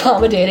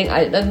accommodating.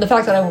 And the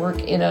fact that I work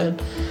in a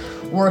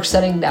work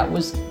setting I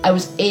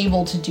was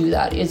able to do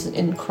that is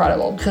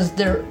incredible, because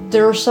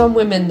there are some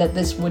women that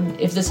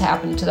if this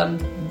happened to them,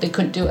 they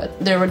couldn't do it.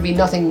 There would be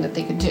nothing that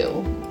they could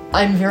do.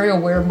 I'm very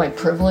aware of my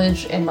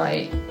privilege and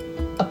my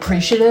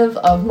appreciative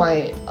of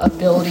my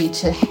ability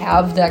to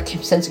have that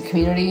sense of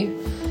community,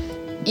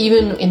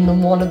 even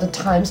in one of the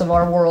times of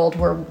our world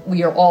where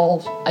we are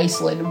all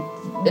isolated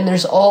and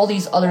there's all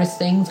these other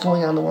things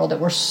going on in the world that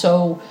we're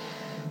so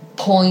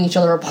pulling each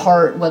other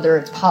apart, whether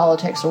it's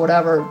politics or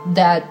whatever,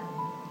 that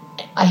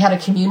I had a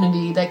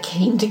community that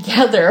came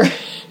together.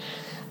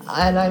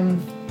 And I'm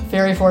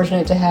very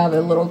fortunate to have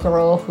a little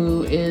girl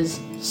who is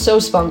so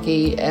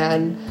spunky,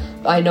 and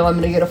I know I'm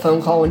going to get a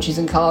phone call when she's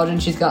in college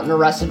and she's gotten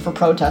arrested for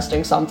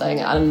protesting something,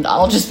 and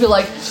I'll just be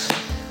like,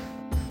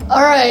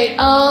 all right,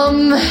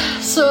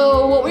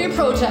 so what were you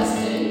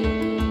protesting?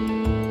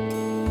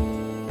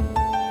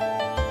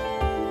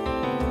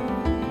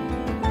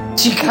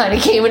 She kind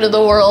of came into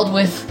the world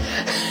with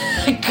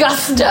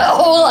gusto,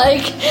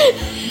 like,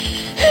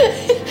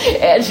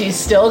 and she's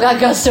still got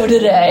gusto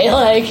today,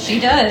 like. She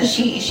does.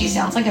 She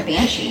sounds like a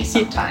banshee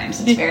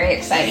sometimes. It's very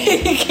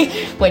exciting.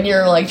 When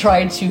you're, like,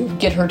 trying to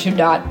get her to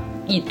not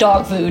eat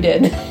dog food,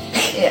 and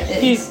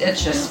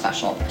it's just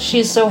special.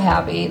 She's so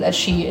happy that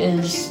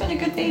she's been a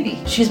good baby.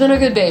 She's been a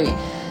good baby.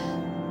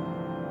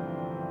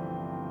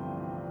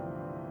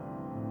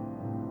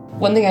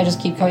 One thing I just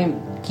keep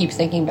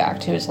thinking back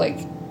to is, like,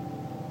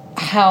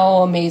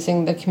 how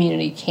amazing the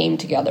community came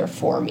together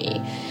for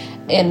me.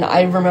 And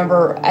I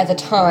remember at the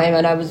time,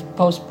 and I was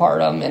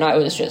postpartum, and I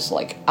was just,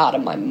 like, out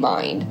of my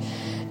mind.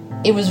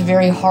 It was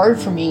very hard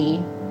for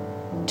me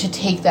to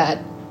take that,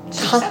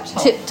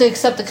 to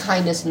accept the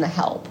kindness and the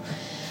help,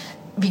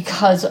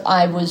 because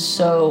I was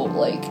so,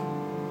 like,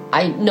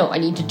 I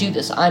need to do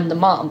this. I'm the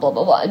mom, blah,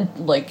 blah, blah.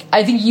 And, like,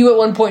 I think you at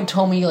one point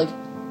told me, like,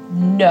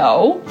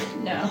 no,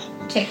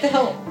 take the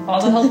help.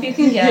 All the help you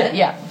can get.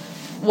 Yeah.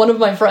 One of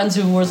my friends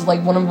who was,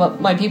 like, one of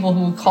my people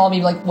who would call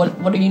me, like,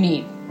 what do you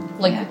need?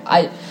 Like,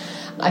 yeah.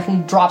 I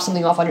can drop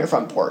something off on your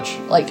front porch.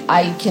 Like,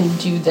 I can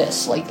do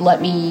this. Like,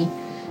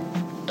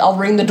 I'll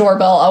ring the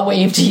doorbell, I'll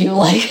wave to you,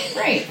 like.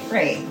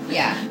 Right,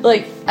 yeah.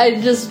 Like,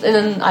 and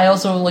then I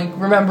also, like,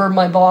 remember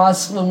my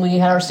boss, when we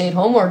had our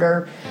stay-at-home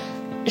order,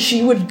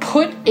 she would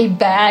put a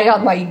bag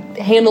on my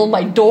handle of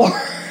my door,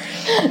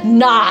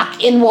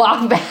 knock, and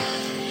walk back.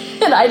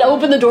 And I'd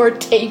open the door,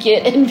 take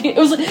it, and it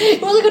was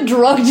like a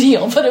drug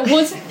deal, but it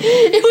was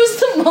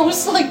the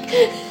most, like.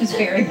 It was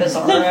very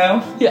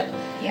bizarro.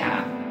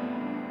 Yeah.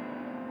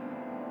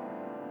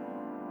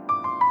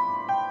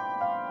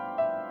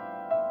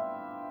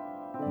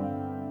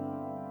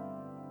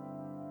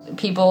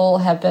 People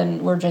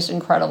were just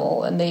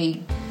incredible, and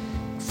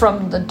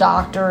from the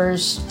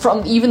doctors,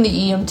 from even the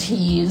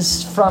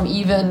EMTs, from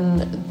even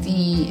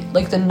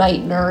the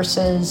night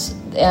nurses,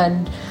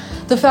 and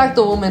the fact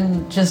the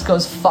woman just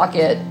goes, fuck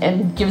it,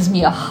 and gives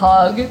me a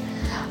hug.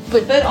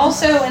 But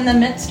also in the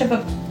midst of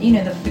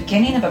the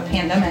beginning of a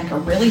pandemic, a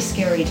really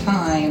scary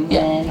time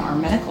when our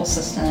medical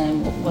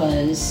system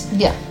was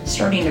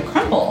starting to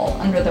crumble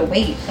under the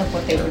weight of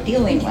what they were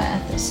dealing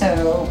with.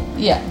 So,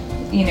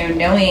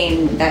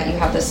 knowing that you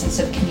have this sense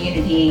of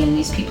community and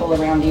these people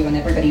around you and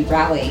everybody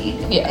rallied.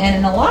 Yeah. And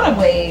in a lot of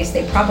ways,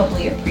 they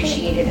probably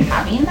appreciated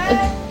having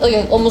that.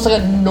 Almost like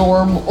a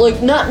normal,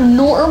 like, not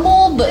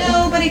normal, but.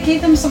 No, but it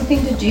gave them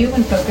something to do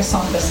and focus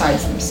on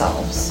besides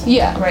themselves.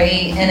 Yeah.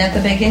 Right? And at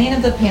the beginning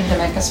of the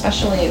pandemic,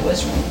 especially, it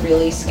was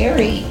really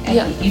scary.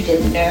 And you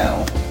didn't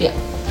know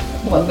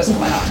what was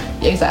going on.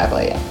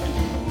 Exactly, yeah.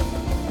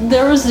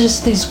 There was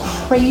just these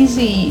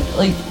crazy,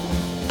 like,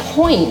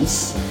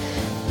 points.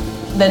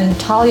 Then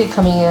Talia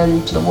coming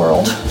into the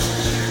world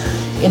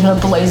in a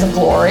blaze of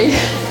glory.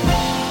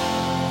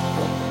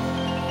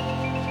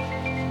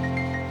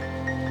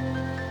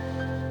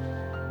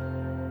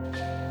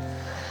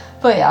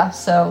 But yeah,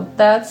 so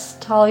that's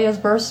Talia's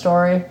birth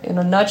story in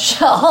a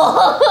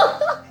nutshell.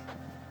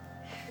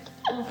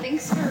 Well,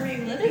 thanks for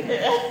reliving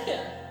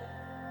it.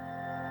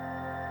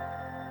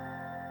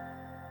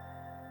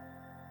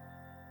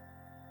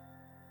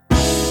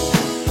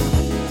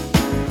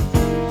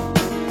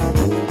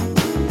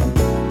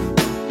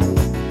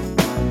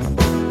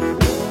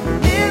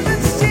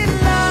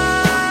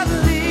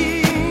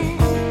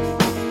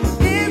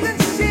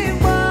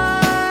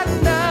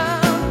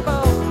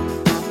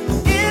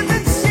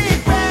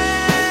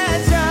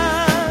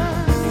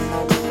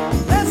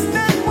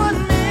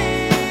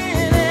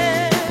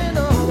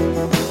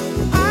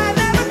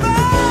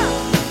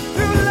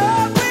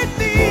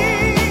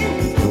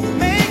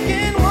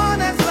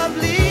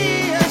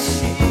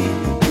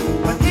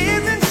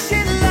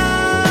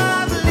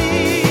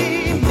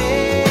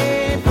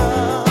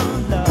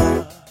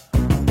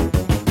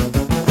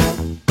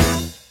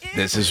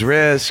 This is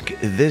Risk.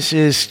 This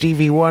is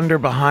Stevie Wonder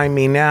behind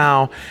me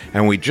now.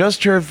 And we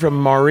just heard from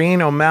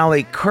Maureen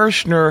O'Malley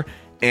Kirshner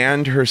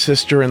and her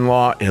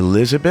sister-in-law,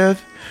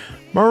 Elizabeth.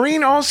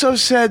 Maureen also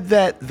said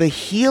that the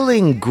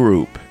healing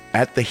group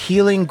at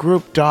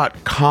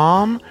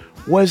thehealinggroup.com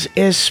was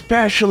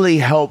especially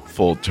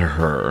helpful to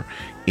her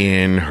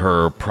in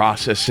her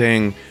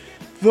processing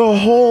the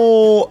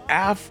whole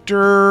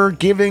after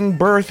giving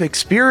birth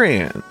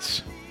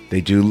experience.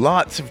 They do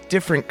lots of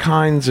different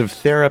kinds of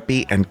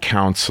therapy and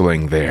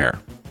counseling there.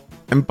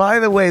 And by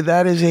the way,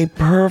 that is a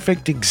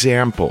perfect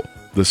example,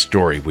 the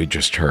story we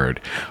just heard,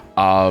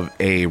 of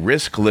a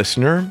Risk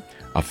listener,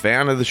 a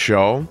fan of the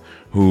show,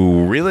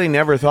 who really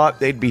never thought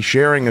they'd be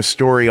sharing a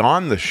story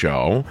on the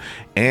show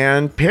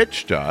and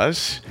pitched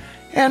us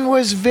and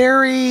was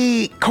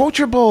very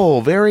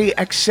coachable, very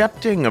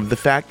accepting of the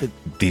fact that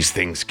these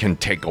things can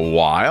take a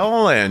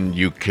while and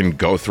you can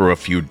go through a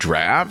few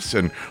drafts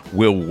and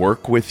we'll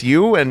work with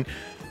you and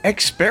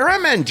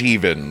experiment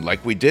even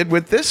like we did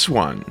with this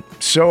one.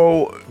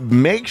 So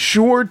make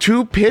sure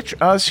to pitch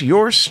us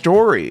your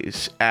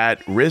stories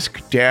at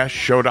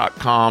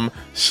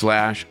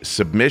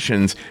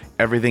risk-show.com/submissions.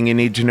 Everything you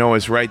need to know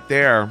is right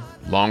there.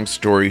 Long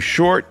story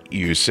short,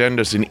 you send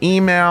us an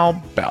email,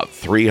 about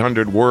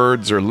 300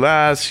 words or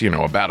less,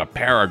 about a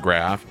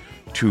paragraph,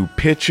 to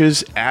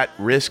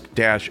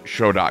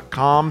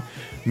pitches@risk-show.com.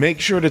 Make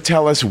sure to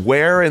tell us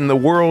where in the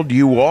world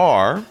you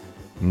are,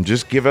 and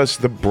just give us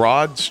the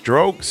broad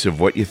strokes of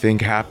what you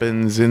think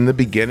happens in the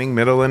beginning,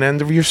 middle, and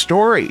end of your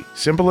story.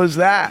 Simple as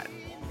that.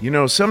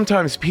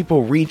 Sometimes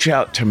people reach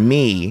out to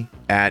me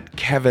at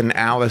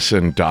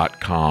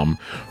kevinallison.com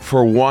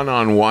for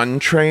one-on-one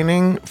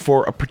training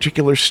for a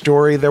particular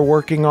story they're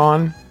working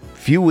on. A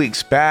few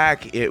weeks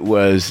back, it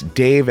was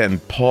Dave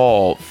and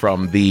Paul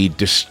from the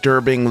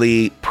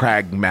Disturbingly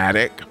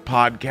Pragmatic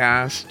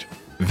podcast.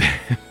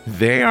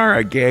 They are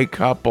a gay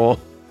couple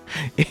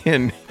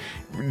in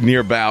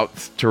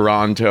nearabouts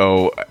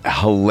Toronto,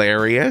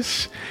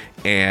 hilarious,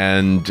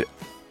 and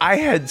I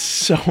had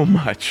so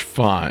much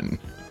fun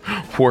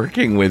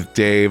working with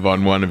Dave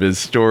on one of his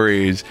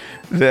stories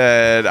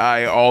that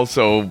I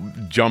also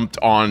jumped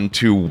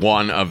onto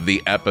one of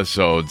the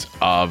episodes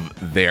of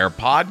their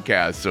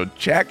podcast. So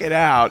check it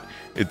out.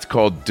 It's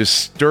called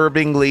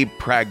Disturbingly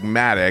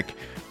Pragmatic,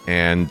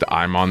 and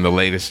I'm on the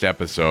latest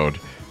episode.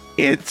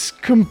 It's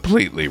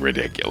completely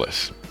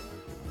ridiculous.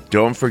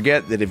 Don't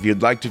forget that if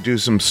you'd like to do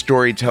some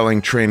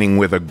storytelling training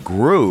with a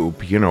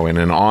group, in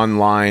an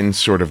online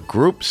sort of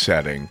group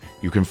setting,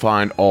 you can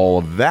find all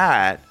of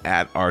that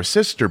at our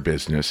sister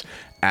business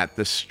at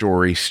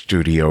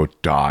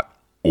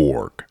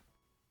thestorystudio.org.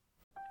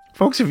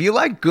 Folks, if you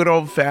like good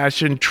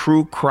old-fashioned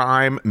true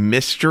crime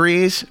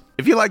mysteries,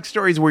 if you like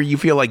stories where you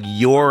feel like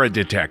you're a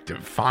detective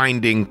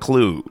finding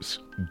clues,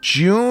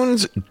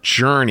 June's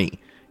Journey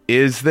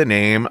is the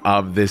name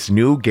of this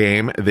new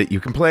game that you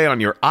can play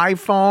on your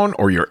iPhone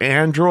or your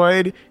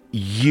Android.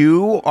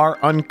 You are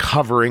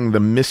uncovering the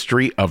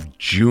mystery of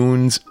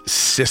June's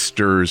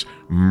sister's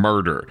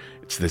murder.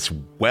 It's this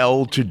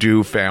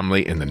well-to-do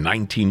family in the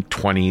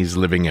 1920s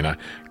living in a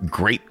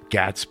Great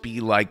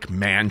Gatsby-like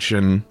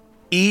mansion.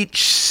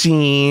 Each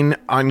scene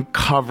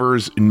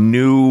uncovers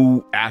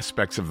new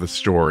aspects of the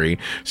story.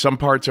 Some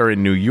parts are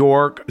in New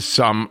York,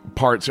 some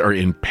parts are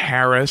in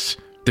Paris.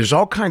 There's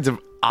all kinds of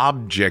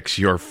objects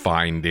you're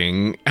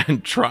finding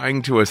and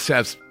trying to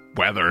assess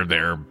whether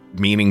they're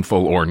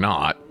meaningful or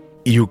not.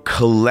 You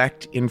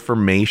collect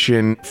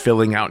information,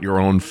 filling out your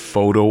own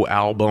photo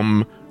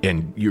album,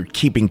 and you're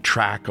keeping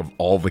track of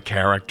all the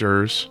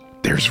characters.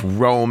 There's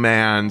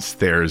romance,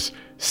 there's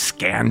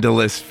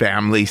scandalous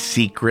family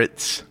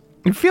secrets.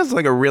 It feels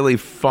like a really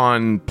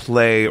fun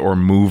play or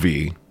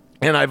movie.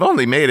 And I've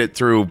only made it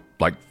through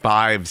like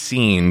 5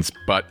 scenes,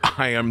 but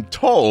I am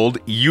told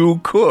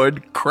you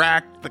could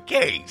crack the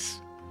case.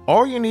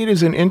 All you need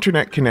is an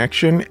internet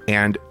connection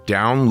and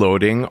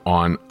downloading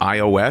on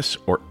iOS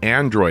or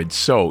Android.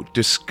 So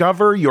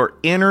discover your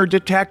inner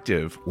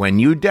detective when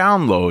you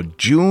download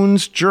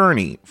June's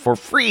Journey for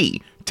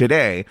free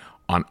today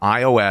on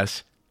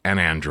iOS and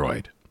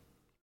Android.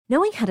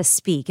 Knowing how to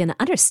speak and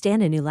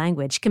understand a new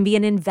language can be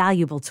an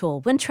invaluable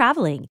tool when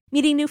traveling,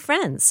 meeting new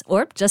friends,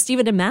 or just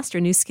even to master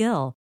a new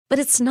skill. But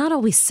it's not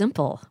always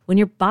simple when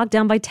you're bogged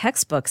down by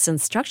textbooks and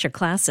structured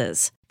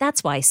classes.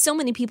 That's why so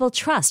many people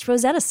trust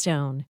Rosetta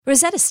Stone.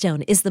 Rosetta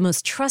Stone is the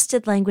most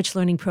trusted language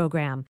learning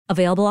program,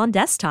 available on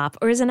desktop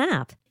or as an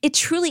app. It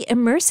truly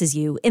immerses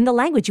you in the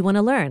language you want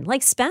to learn,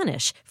 like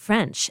Spanish,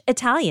 French,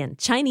 Italian,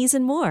 Chinese,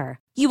 and more.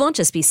 You won't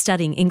just be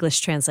studying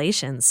English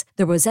translations.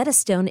 The Rosetta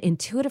Stone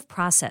intuitive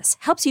process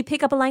helps you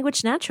pick up a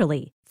language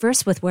naturally,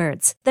 first with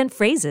words, then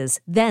phrases,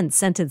 then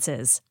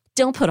sentences.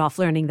 Don't put off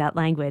learning that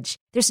language.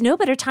 There's no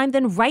better time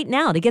than right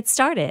now to get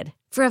started.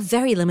 For a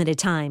very limited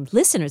time,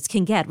 listeners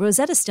can get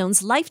Rosetta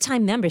Stone's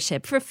lifetime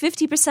membership for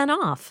 50%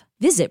 off.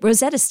 Visit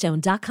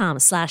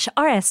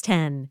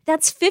rosettastone.com/rs10.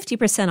 That's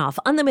 50% off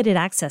unlimited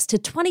access to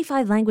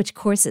 25 language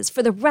courses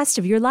for the rest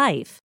of your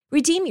life.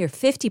 Redeem your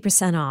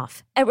 50%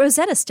 off at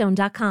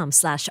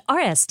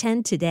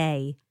rosettastone.com/rs10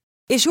 today.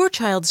 Is your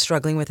child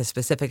struggling with a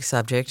specific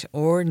subject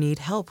or need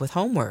help with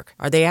homework?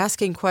 Are they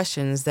asking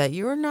questions that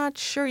you're not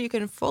sure you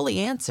can fully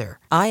answer?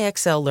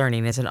 IXL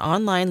Learning is an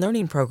online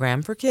learning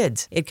program for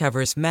kids. It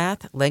covers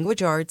math,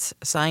 language arts,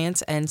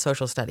 science, and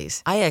social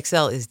studies.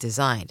 IXL is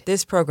designed.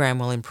 This program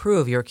will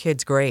improve your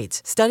kids'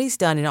 grades. Studies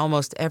done in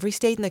almost every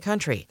state in the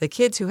country. The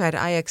kids who had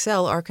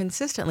IXL are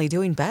consistently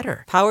doing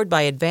better. Powered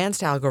by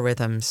advanced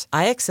algorithms,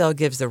 IXL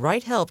gives the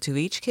right help to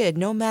each kid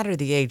no matter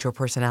the age or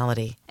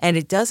personality. And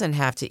it doesn't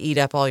have to eat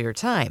up all your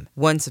time.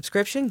 One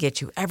subscription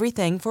gets you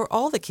everything for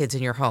all the kids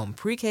in your home,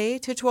 pre-K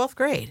to 12th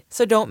grade.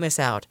 So don't miss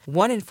out.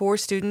 1 in 4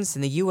 students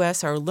in the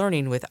U.S. are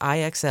learning with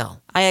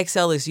IXL.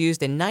 IXL is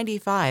used in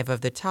 95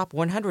 of the top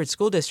 100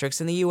 school districts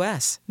in the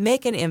U.S.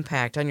 Make an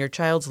impact on your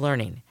child's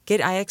learning.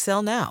 Get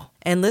IXL now.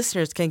 And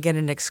listeners can get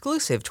an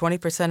exclusive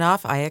 20%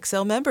 off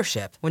IXL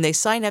membership when they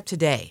sign up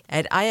today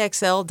at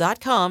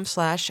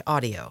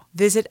IXL.com/audio.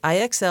 Visit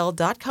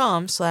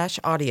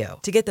IXL.com/audio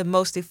to get the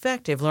most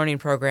effective learning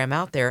program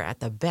out there at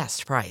the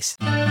best price.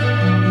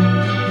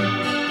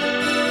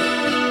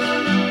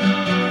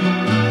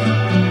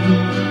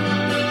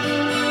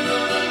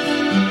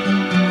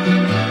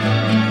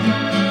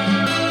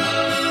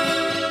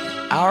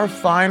 Our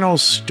final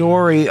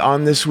story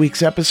on this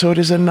week's episode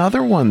is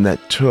another one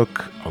that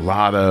took a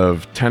lot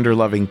of tender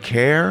loving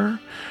care,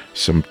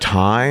 some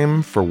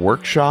time for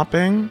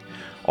workshopping,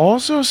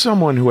 also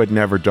someone who had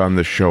never done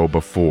the show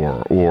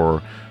before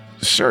or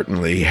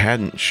certainly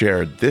hadn't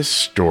shared this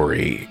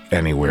story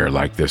anywhere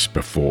like this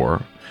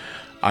before.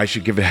 I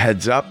should give a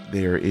heads up,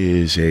 there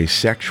is a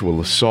sexual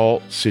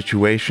assault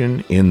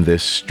situation in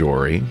this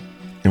story,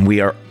 and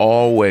we are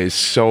always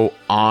so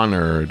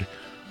honored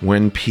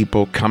when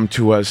people come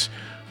to us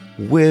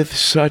with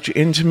such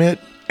intimate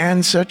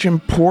and such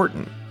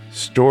important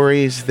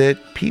stories that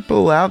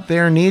people out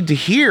there need to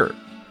hear.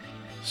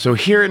 So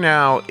here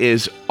now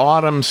is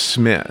Autumn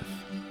Smith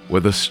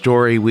with a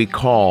story we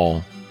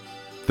call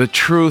The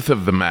Truth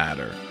of the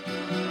Matter.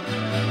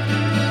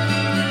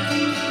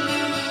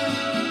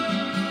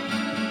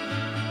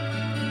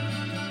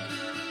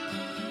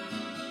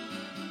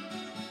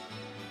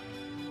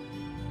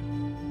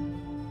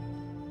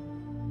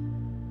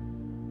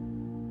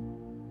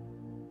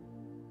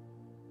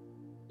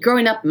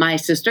 Growing up, my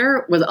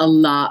sister was a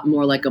lot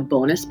more like a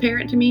bonus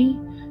parent to me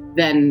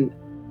than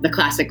the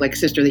classic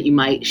sister that you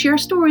might share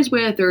stories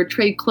with or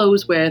trade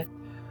clothes with.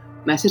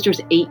 My sister's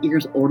 8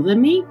 years older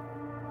than me.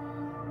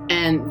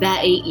 And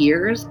that 8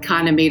 years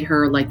kind of made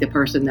her like the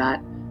person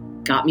that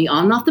got me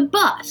on and off the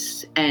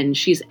bus. And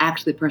she's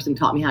actually the person who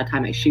taught me how to tie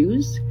my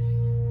shoes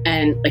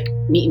and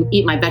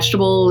eat my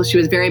vegetables. She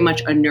was very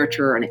much a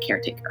nurturer and a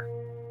caretaker.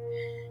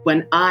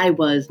 When I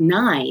was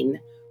 9,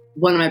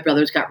 one of my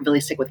brothers got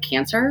really sick with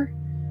cancer.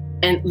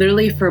 And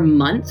literally for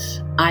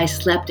months, I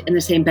slept in the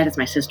same bed as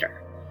my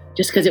sister,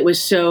 just because it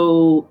was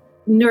so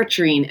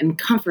nurturing and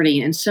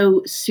comforting and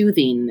so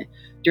soothing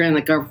during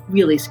a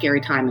really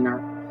scary time in our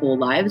whole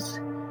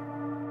lives.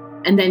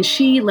 And then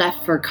she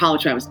left for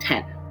college when I was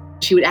 10.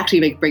 She would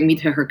actually bring me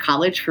to her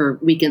college for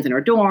weekends in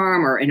her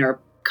dorm or in her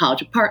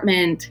college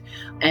apartment.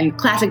 And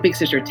classic big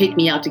sister, take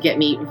me out to get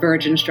me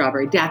virgin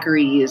strawberry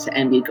daiquiris,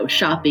 and we'd go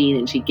shopping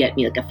and she'd get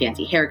me a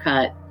fancy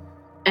haircut.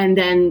 And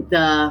then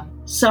the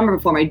summer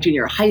before my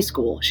junior high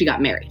school, she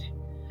got married.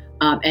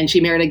 And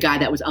she married a guy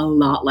that was a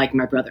lot like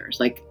my brothers,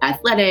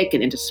 athletic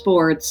and into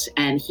sports.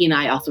 And he and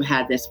I also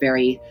had this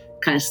very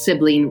kind of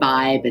sibling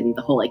vibe and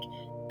the whole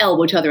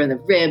elbow each other in the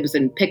ribs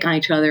and pick on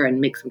each other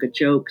and make some good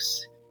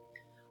jokes.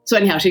 So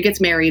anyhow, she gets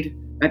married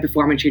right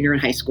before my junior in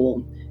high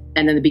school.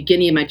 And then the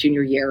beginning of my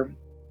junior year,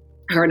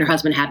 her and her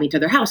husband had me to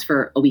their house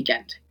for a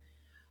weekend.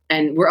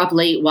 And we're up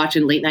late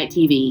watching late night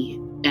TV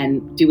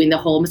and doing the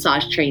whole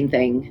massage train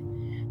thing.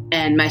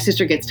 And my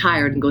sister gets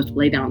tired and goes to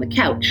lay down on the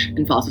couch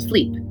and falls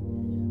asleep.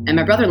 And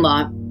my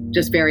brother-in-law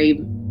just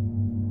very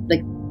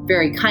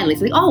kindly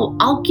says, "Oh,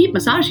 I'll keep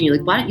massaging you.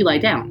 Why don't you lie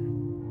down?"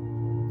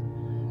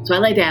 So I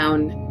lay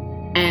down,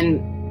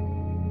 and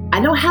I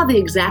don't have the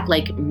exact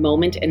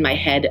moment in my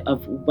head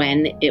of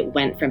when it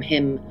went from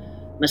him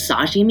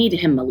massaging me to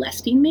him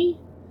molesting me.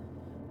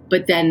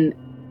 But then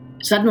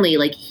suddenly,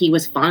 he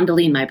was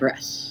fondling my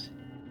breasts.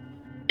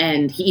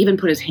 And he even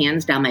put his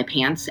hands down my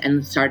pants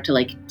and started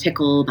to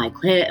tickle my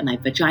clit and my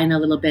vagina a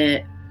little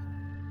bit.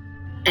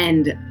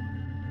 And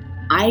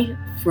I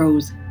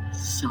froze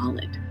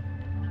solid.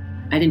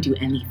 I didn't do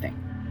anything.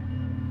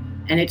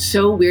 And it's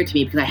so weird to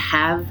me because I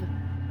have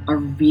a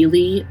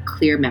really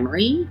clear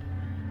memory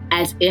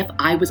as if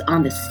I was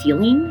on the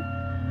ceiling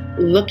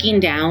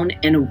looking down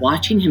and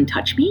watching him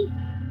touch me.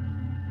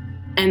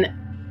 And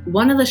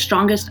one of the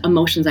strongest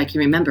emotions I can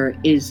remember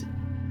is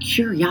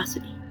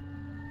curiosity.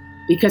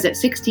 Because at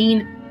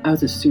 16, I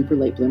was a super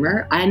late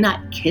bloomer. I had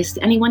not kissed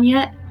anyone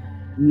yet,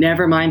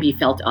 never mind be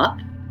felt up.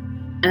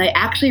 And I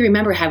actually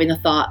remember having the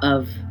thought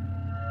of,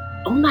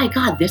 oh my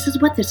God, this is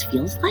what this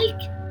feels like?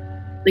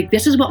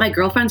 This is what my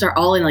girlfriends are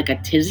all in a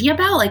tizzy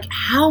about?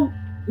 How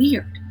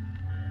weird.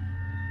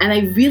 And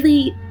I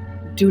really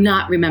do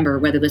not remember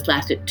whether this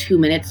lasted 2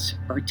 minutes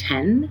or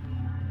 10.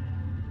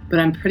 but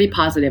I'm pretty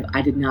positive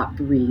I did not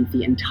breathe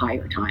the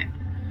entire time.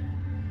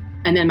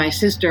 And then my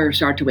sister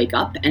started to wake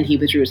up and he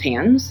withdrew his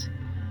hands.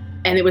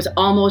 And it was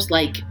almost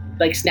like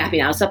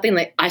snapping out of something.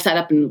 Like I sat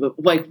up and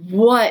like,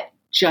 what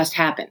just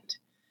happened?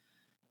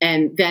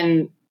 And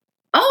then,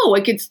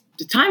 it's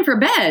time for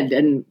bed.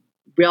 And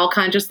we all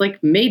kind of just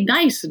like made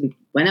nice and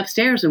went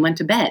upstairs and went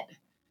to bed.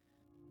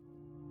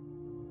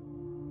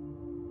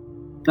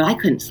 But I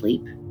couldn't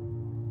sleep.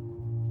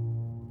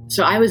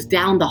 So I was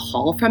down the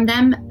hall from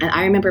them, and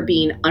I remember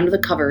being under the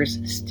covers,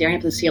 staring up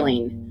at the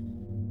ceiling,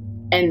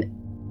 and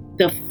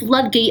the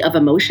floodgate of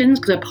emotions,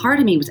 because a part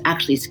of me was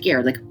actually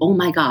scared, like, oh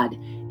my God,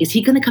 is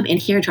he gonna come in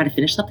here and try to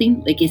finish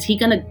something? Like, is he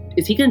gonna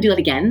do that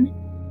again?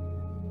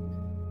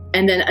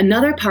 And then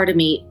another part of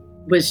me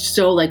was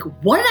so like,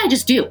 what did I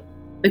just do?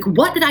 Like,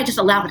 what did I just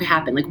allow to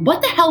happen? Like,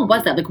 what the hell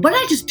was that? Like, what did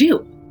I just do?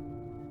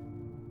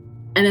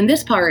 And then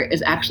this part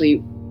is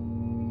actually,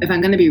 if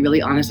I'm gonna be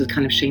really honest, it's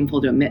kind of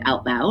shameful to admit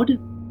out loud.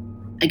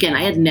 Again,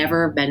 I had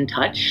never been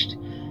touched,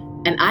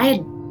 and I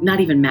had not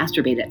even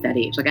masturbated at that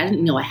age. Like, I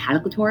didn't know I had a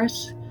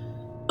clitoris.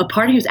 A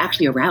part of me was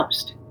actually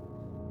aroused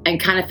and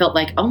kind of felt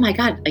like, oh my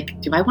God, like,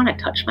 do I want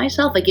to touch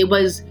myself? Like, it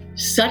was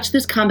such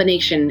this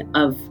combination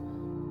of,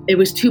 it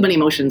was too many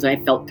emotions, and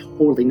I felt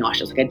totally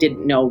nauseous. Like, I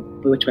didn't know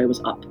which way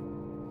was up.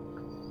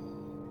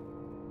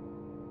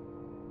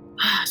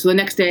 So the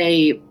next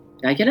day,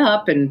 I get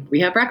up and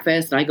we have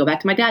breakfast, and I go back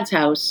to my dad's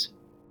house.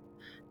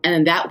 And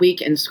then that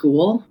week in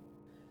school,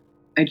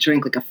 I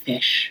drank like a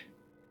fish.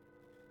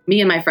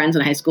 Me and my friends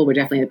in high school were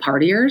definitely the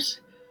partiers,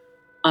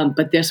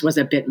 but this was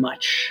a bit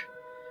much.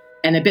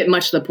 And a bit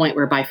much to the point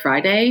where by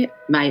Friday,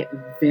 my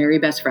very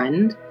best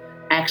friend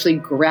actually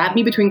grabbed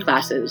me between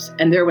classes,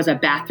 and there was a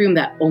bathroom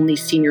that only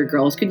senior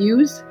girls could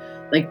use,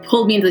 like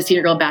pulled me into the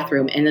senior girl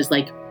bathroom and is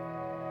like,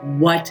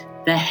 what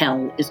the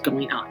hell is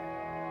going on?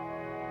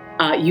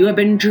 You have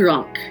been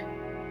drunk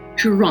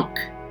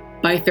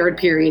by third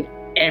period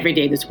every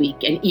day this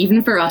week. And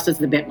even for us,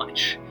 it's a bit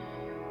much.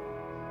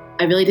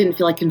 I really didn't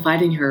feel like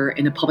confiding her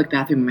in a public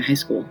bathroom in my high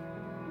school.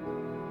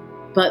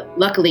 But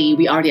luckily,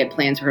 we already had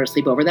plans for her to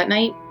sleep over that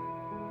night.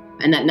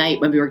 And that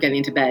night when we were getting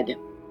into bed,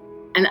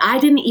 and I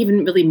didn't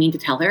even really mean to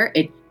tell her,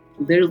 it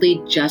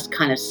literally just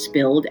kind of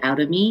spilled out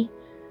of me.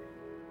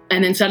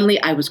 And then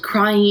suddenly I was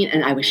crying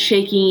and I was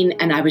shaking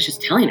and I was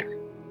just telling her.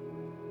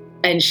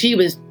 And she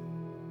was,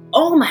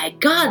 oh my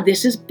God,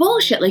 this is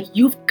bullshit. Like,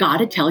 you've got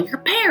to tell your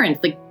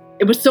parents. Like,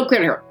 it was so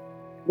clear to her.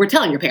 We're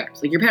telling your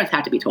parents. Like, your parents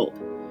have to be told.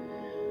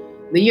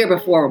 The year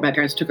before, when my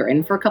parents took her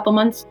in for a couple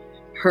months,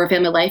 her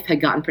family life had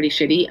gotten pretty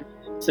shitty.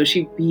 So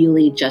she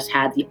really just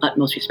had the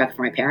utmost respect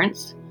for my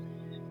parents.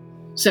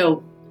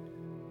 So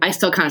I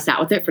still kind of sat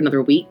with it for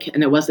another week.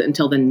 And it wasn't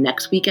until the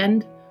next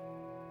weekend,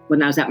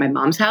 when I was at my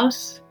mom's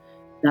house,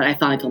 that I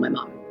finally told my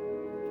mom.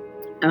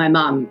 And my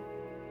mom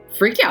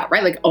freaked out,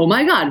 right? Like, oh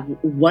my God,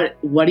 what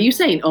are you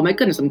saying? Oh my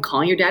goodness, I'm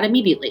calling your dad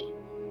immediately.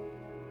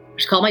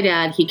 She called my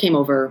dad, he came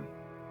over.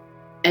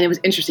 And it was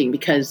interesting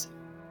because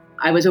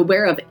I was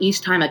aware of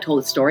each time I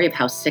told the story of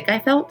how sick I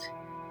felt.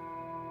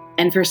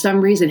 And for some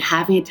reason,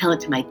 having to tell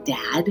it to my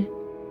dad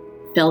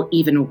felt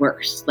even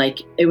worse. Like,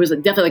 it was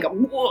definitely like a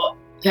whoa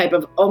type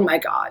of, oh my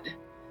God.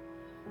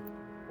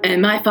 And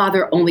my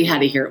father only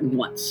had to hear it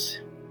once.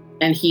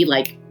 And he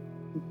like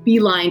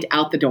beelined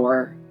out the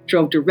door,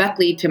 drove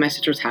directly to my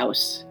sister's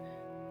house.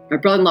 My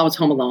brother-in-law was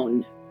home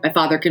alone. My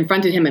father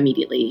confronted him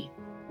immediately.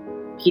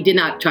 He did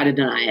not try to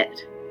deny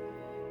it.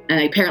 And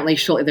apparently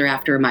shortly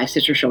thereafter, my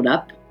sister showed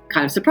up,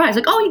 kind of surprised,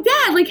 like, oh,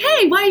 Dad, like,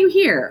 hey, why are you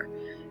here?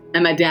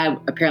 And my dad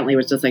apparently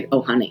was just like,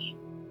 oh, honey,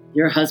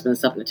 your husband has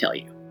something to tell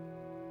you.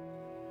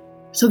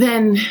 So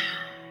then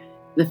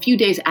the few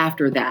days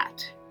after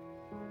that,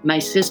 my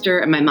sister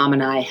and my mom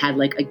and I had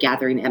like a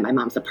gathering at my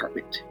mom's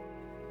apartment.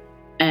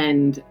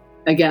 And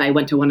again, I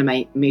went to one of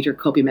my major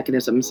coping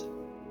mechanisms.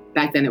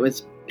 Back then it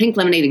was pink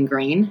lemonade and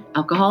grain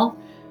alcohol.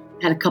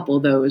 Had a couple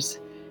of those.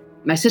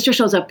 My sister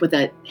shows up with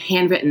a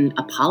handwritten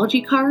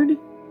apology card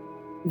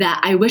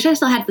that I wish I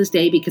still had to this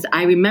day, because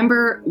I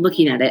remember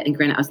looking at it, and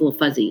granted I was a little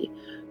fuzzy,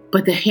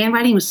 but the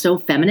handwriting was so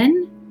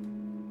feminine.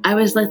 I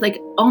was like,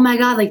 oh my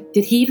God, like,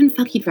 did he even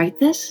fucking write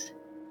this?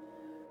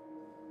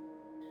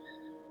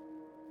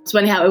 So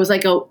anyhow, it was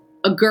like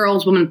a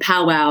girls woman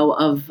powwow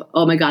of,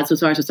 oh my God, so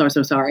sorry, so sorry,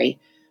 so sorry.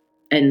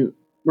 And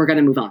we're going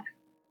to move on.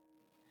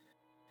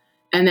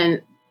 And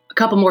then a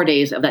couple more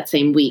days of that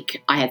same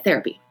week, I had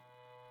therapy.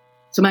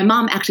 So my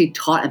mom actually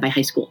taught at my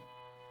high school,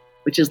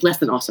 which is less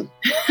than awesome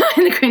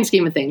in the grand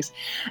scheme of things.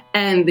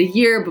 And the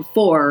year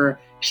before,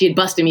 she had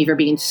busted me for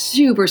being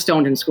super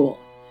stoned in school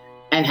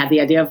and had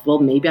the idea of, well,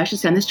 maybe I should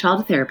send this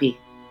child to therapy.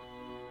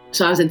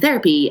 So I was in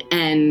therapy,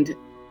 and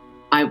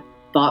I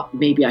thought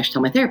maybe I should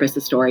tell my therapist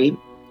the story.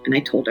 And I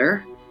told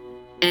her,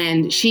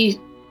 and she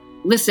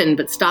listened,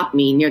 but stopped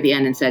me near the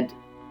end and said,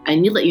 I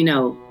need to let you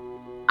know,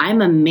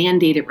 I'm a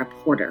mandated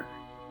reporter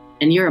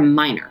and you're a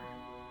minor.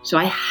 So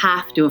I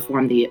have to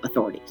inform the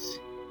authorities.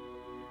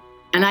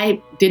 And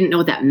I didn't know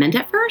what that meant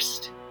at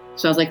first.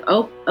 So I was like,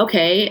 oh,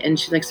 okay. And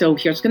she's like, so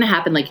here's what's going to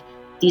happen. Like,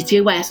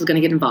 DCYS is going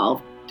to get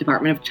involved,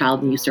 Department of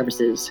Child and Youth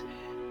Services.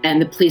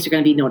 and the police are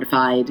going to be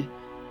notified,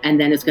 and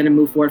then it's going to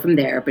move forward from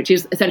there. But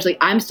she's essentially,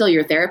 I'm still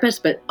your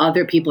therapist, but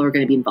other people are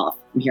going to be involved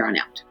from here on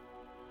out.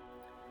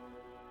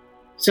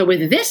 So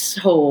with this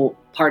whole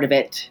part of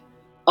it,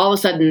 all of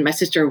a sudden my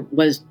sister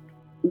was,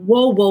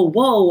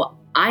 whoa,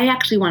 I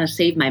actually want to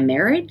save my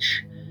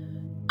marriage.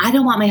 I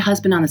don't want my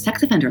husband on the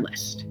sex offender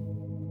list.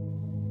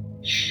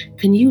 Shh,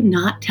 can you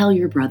not tell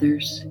your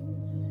brothers?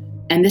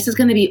 And this is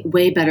going to be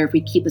way better if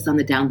we keep this on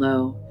the down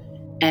low.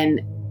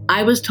 And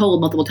I was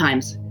told multiple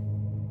times,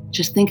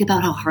 just think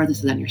about how hard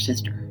this is on your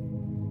sister.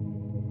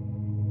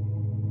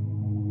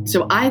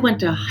 So I went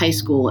to high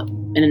school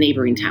in a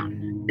neighboring town,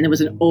 and it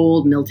was an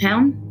old mill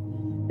town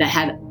that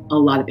had a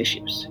lot of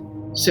issues.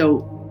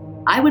 So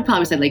I would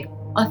probably say like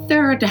a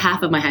third to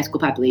half of my high school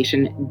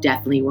population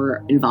definitely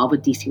were involved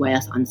with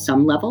DCYS on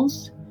some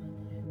levels.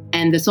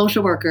 And the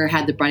social worker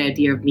had the bright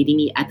idea of meeting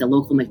me at the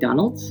local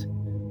McDonald's,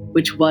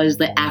 which was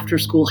the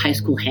after-school high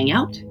school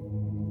hangout.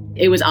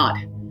 It was odd.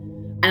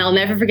 And I'll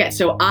never forget.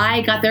 So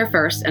I got there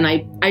first, and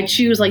I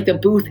choose like the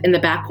booth in the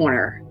back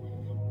corner.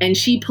 And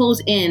she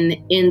pulls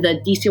in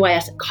the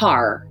DCYS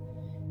car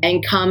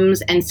and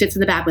comes and sits in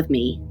the back with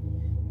me.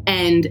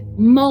 And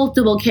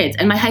multiple kids.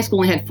 And my high school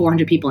only had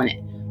 400 people in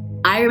it.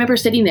 I remember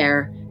sitting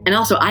there. And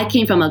also, I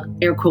came from a,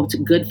 air quotes,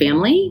 good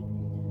family.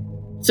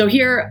 So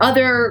here,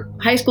 other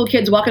high school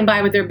kids walking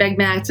by with their Big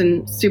Macs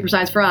and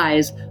supersized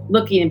fries,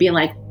 looking and being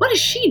like, what is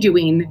she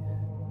doing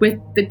with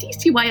the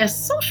DCYS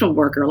social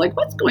worker? Like,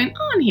 what's going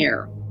on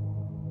here?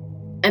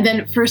 And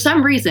then for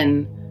some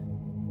reason,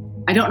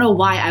 I don't know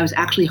why, I was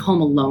actually home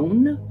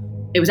alone.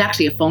 It was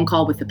actually a phone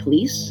call with the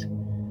police.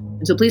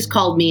 And so police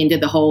called me and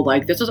did the whole,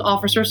 like, this is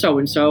officer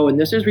so-and-so, and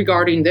this is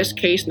regarding this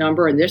case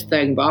number and this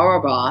thing, blah, blah,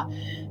 blah.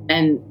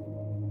 And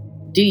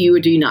do you or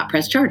do you not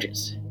press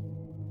charges?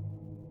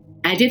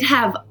 I did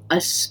have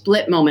a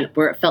split moment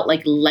where it felt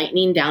like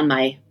lightning down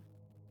my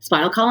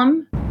spinal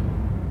column,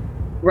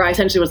 where I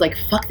essentially was like,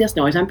 fuck this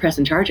noise, I'm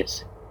pressing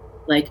charges.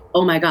 Like,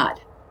 oh my God.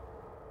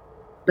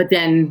 But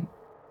then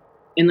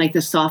in like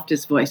the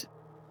softest voice,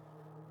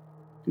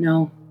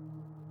 no,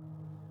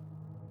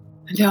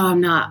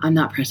 I'm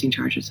not pressing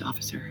charges,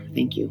 officer.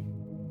 Thank you.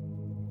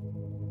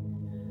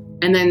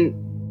 And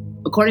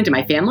then according to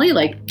my family,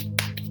 like,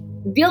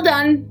 deal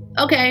done.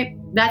 Okay,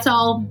 that's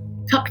all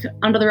tucked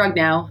under the rug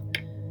now.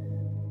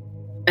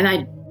 And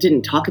I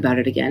didn't talk about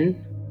it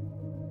again.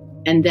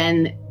 And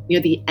then near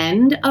the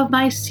end of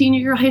my senior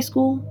year of high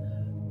school,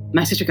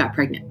 my sister got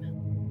pregnant.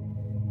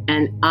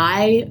 And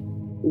I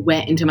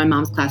went into my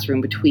mom's classroom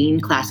between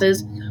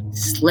classes,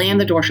 slammed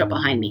the door shut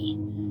behind me.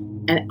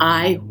 And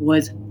I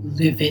was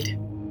livid.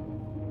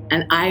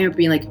 And I remember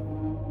being like,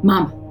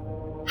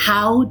 Mom,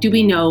 how do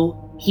we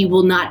know he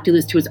will not do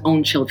this to his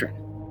own children?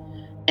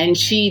 And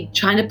she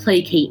trying to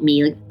placate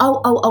me, like,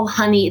 oh,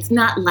 honey, it's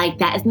not like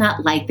that. It's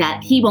not like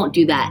that. He won't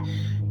do that.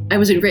 I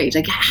was enraged.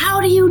 Like,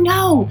 how do you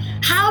know?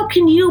 How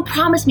can you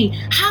promise me?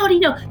 How do you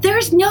know?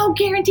 There's no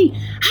guarantee.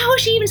 How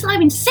is she even still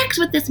having sex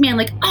with this man?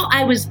 Like, oh,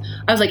 I was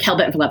like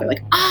hell-bent for leather.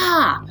 Like,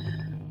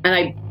 And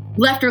I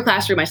left her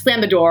classroom. I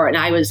slammed the door, and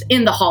I was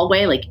in the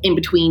hallway, like in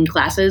between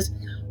classes.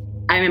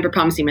 I remember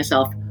promising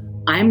myself,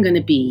 I'm going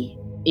to be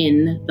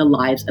in the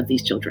lives of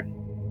these children.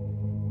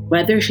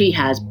 Whether she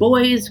has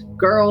boys,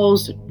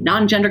 girls,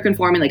 non-gender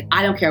conforming, like,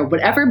 I don't care.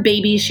 Whatever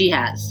babies she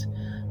has,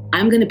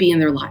 I'm going to be in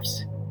their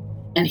lives.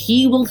 And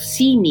he will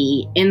see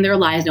me in their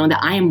lives knowing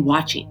that I am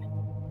watching.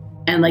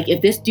 And like,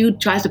 if this dude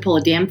tries to pull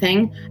a damn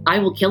thing, I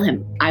will kill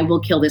him. I will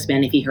kill this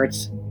man if he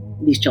hurts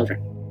these children.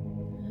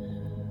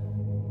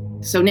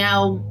 So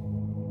now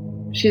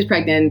she's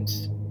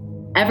pregnant.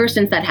 Ever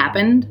since that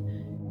happened,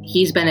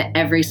 he's been at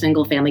every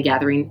single family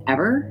gathering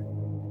ever.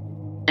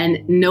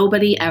 And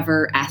nobody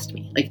ever asked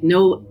me. Like,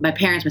 no, my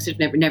parents, my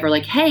sister never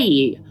like,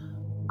 hey,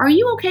 are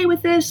you okay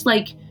with this?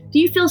 Like, do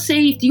you feel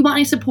safe? Do you want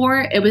any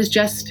support? It was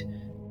just,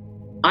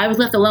 I was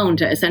left alone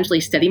to essentially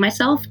steady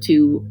myself,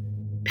 to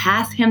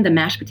pass him the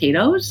mashed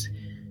potatoes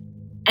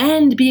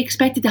and be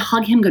expected to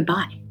hug him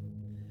goodbye.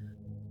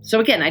 So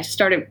again, I just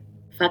started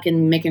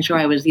fucking making sure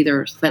I was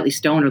either slightly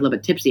stoned or a little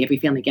bit tipsy every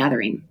family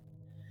gathering.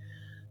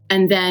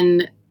 And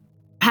then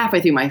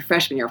halfway through my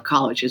freshman year of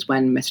college is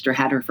when my sister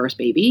had her first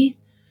baby.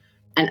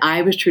 And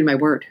I was true to my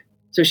word.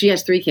 So she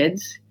has 3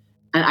 kids,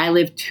 and I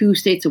live 2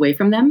 states away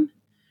from them.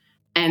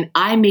 And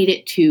I made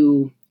it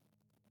to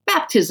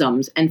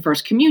baptisms and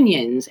first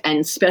communions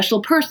and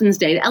special persons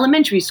day at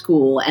elementary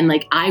school. And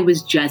like, I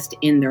was just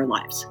in their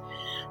lives.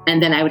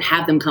 And then I would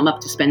have them come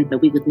up to spend the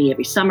week with me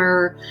every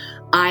summer.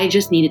 I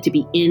just needed to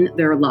be in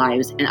their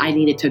lives, and I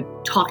needed to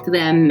talk to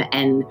them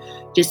and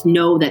just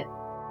know that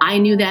I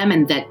knew them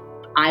and that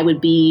I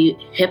would be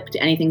hip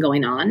to anything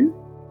going on.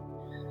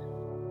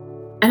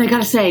 And I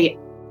gotta say,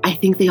 I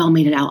think they all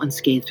made it out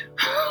unscathed.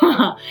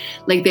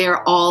 Like, they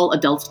are all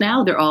adults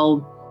now. They're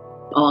all,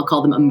 I'll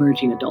call them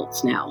emerging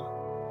adults now.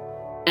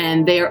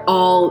 And they're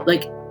all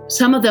like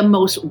some of the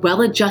most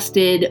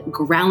well-adjusted,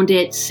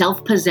 grounded,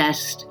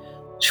 self-possessed,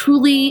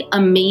 truly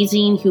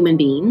amazing human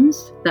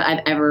beings that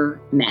I've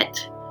ever met.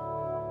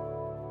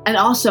 And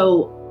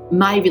also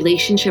my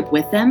relationship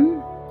with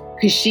them,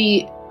 because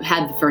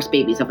had the first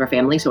babies of our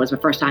family, so it was the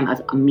first time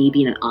as me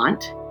being an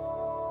aunt.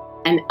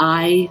 And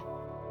I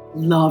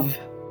love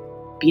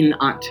being an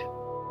aunt.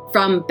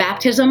 From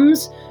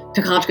baptisms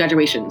to college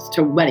graduations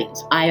to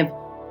weddings, I have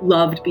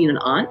loved being an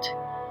aunt.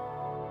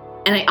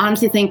 And I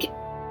honestly think,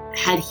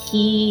 had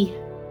he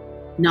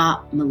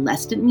not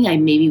molested me, I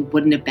maybe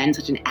wouldn't have been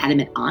such an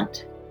adamant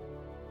aunt.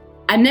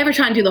 I'm never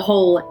trying to do the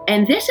whole,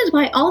 and this is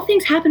why all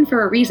things happen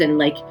for a reason.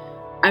 Like,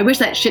 I wish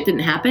that shit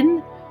didn't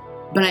happen,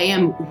 but I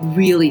am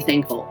really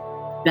thankful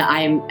that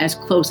I am as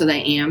close as I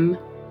am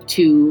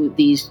to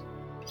these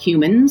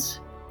humans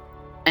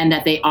and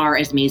that they are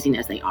as amazing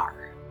as they are.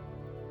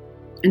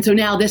 And so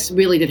now this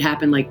really did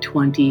happen like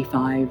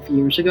 25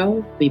 years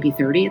ago, maybe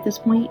 30 at this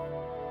point.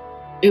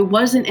 It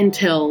wasn't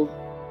until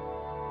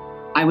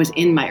I was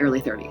in my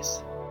early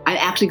 30s. I'd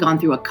actually gone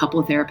through a couple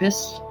of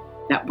therapists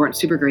that weren't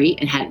super great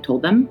and hadn't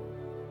told them.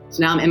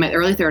 So now I'm in my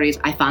early 30s.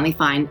 I finally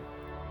find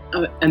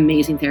an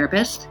amazing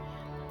therapist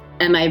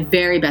and my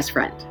very best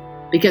friend,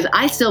 because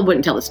I still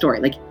wouldn't tell the story.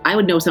 Like, I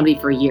would know somebody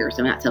for years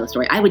and not tell the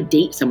story. I would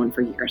date someone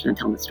for years and not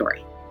tell them the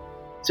story.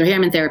 So here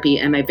I'm in therapy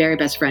and my very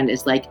best friend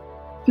is like,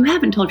 you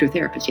haven't told your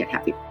therapist yet,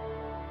 have you?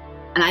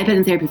 And I've been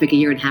in therapy for like a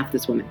year and a half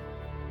with this woman.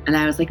 And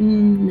I was like,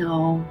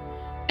 no.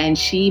 And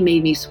she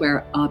made me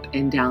swear up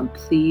and down,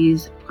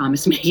 please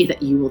promise me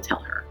that you will tell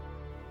her.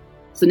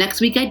 So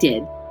next week I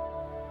did.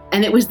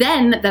 And it was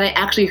then that I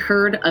actually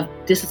heard of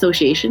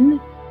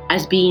disassociation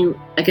as being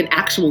like an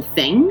actual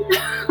thing.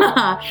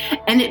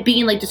 And it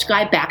being like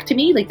described back to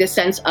me, like this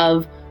sense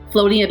of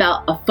floating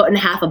about 1.5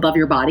 feet above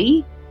your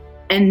body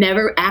and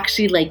never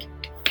actually like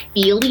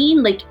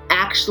feeling like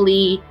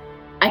actually,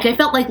 like I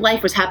felt like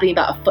life was happening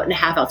about 1.5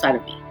 feet outside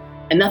of me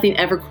and nothing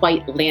ever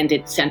quite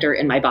landed center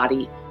in my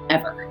body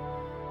ever.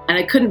 And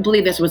I couldn't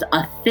believe this was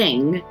a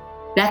thing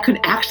that could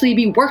actually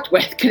be worked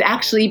with, could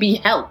actually be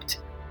helped.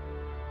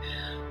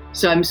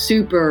 So I'm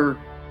super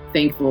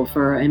thankful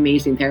for an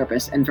amazing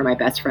therapist and for my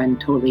best friend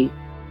totally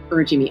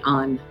urging me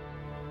on.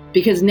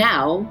 Because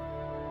now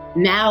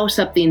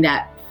something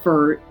that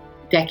for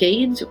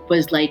decades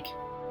was like,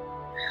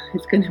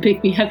 it's gonna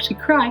make me actually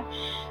cry,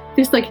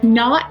 this like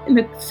knot in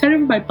the center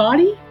of my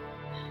body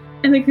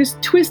and like this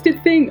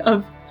twisted thing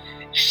of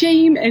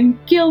shame and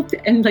guilt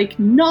and like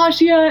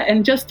nausea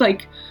and just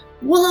like,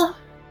 whoa.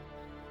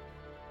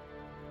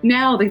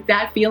 Now like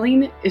that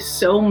feeling is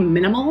so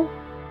minimal.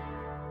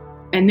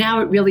 And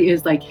now it really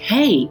is like,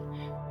 hey,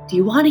 do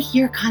you want to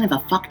hear kind of a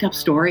fucked up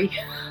story?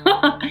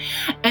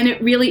 And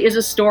it really is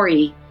a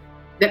story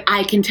that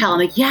I can tell. I'm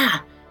like, yeah,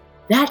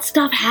 that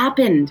stuff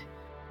happened.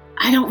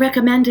 I don't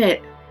recommend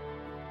it,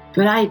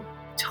 but I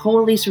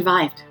totally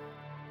survived.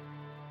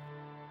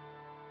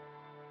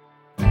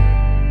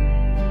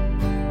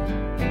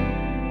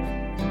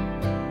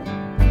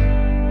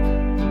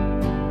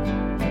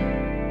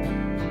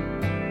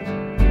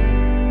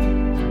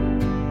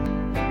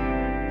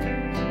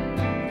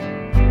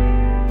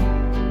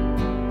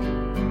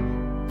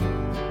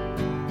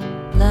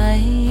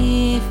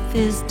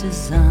 Is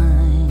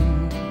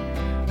designed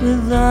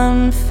with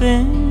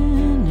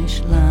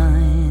unfinished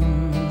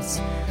lines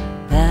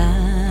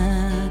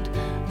that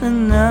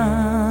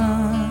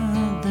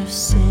another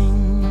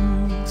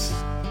sings.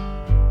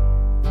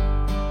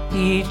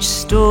 Each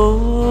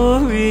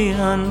story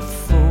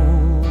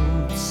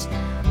unfolds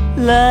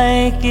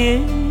like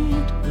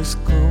it was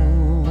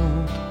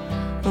gold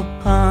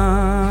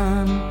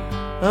upon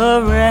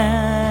a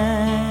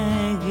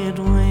ragged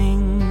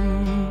wing.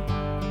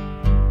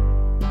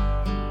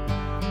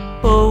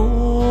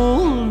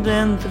 Old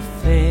and the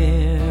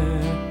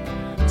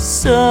fair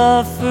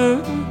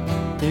suffered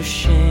their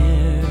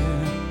share,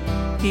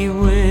 he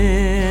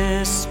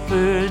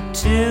whispered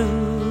to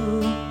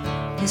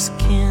his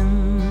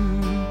kin.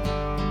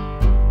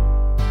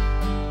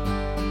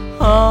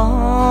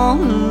 All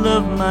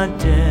of my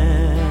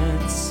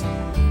debts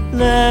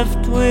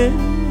left with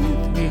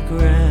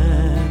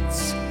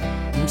regrets.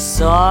 I'm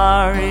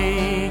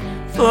sorry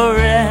for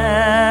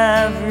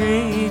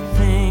everything.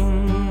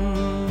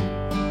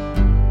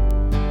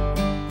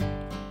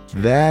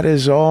 That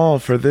is all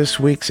for this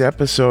week's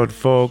episode,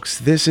 folks.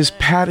 This is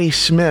Patty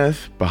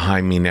Smith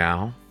behind me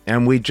now,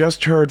 and we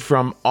just heard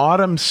from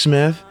Autumn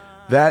Smith.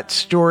 That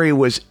story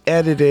was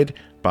edited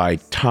by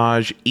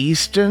Taj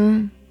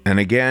Easton. And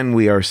again,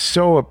 we are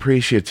so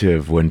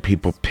appreciative when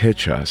people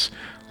pitch us,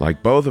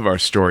 like both of our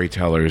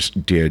storytellers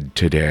did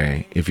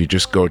today. If you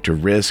just go to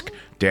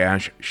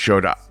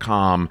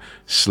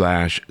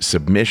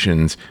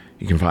risk-show.com/submissions,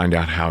 you can find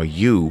out how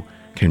you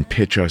can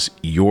pitch us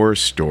your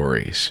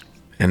stories.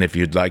 And if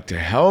you'd like to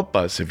help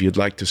us, if you'd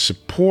like to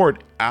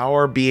support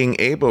our being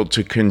able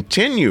to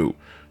continue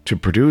to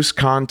produce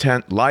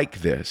content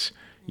like this,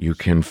 you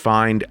can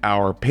find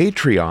our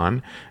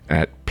Patreon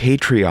at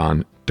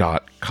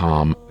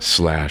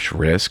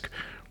patreon.com/risk,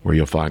 where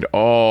you'll find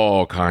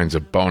all kinds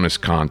of bonus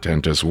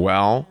content as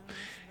well.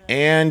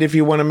 And if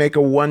you want to make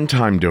a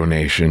one-time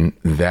donation,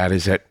 that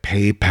is at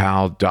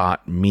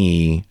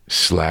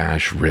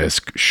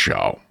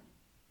paypal.me/riskshow.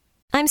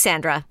 I'm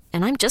Sandra,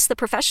 and I'm just the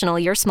professional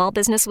your small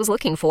business was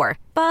looking for.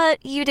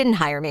 But you didn't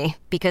hire me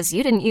because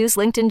you didn't use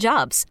LinkedIn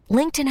Jobs.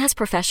 LinkedIn has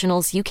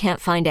professionals you can't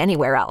find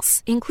anywhere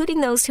else,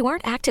 including those who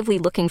aren't actively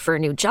looking for a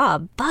new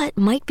job, but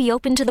might be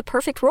open to the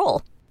perfect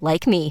role,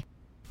 like me.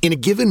 In a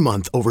given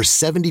month, over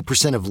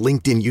 70% of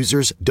LinkedIn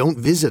users don't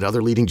visit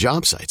other leading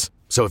job sites.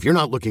 So if you're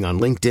not looking on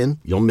LinkedIn,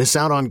 you'll miss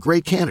out on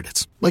great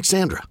candidates like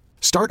Sandra.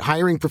 Start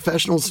hiring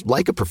professionals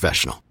like a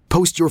professional.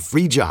 Post your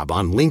free job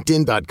on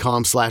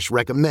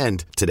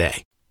linkedin.com/recommend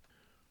today.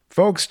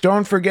 Folks,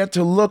 don't forget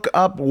to look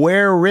up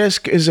where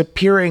Risk is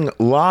appearing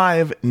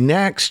live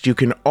next. You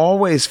can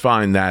always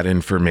find that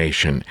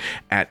information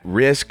at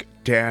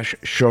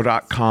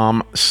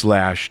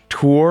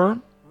risk-show.com/tour.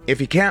 If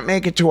you can't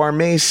make it to our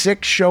May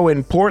 6th show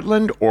in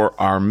Portland or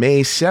our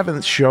May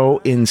 7th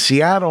show in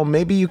Seattle,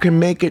 maybe you can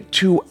make it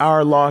to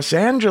our Los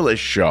Angeles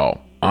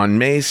show on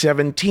May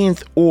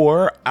 17th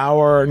or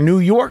our New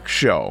York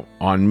show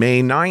on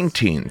May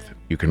 19th.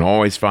 You can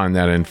always find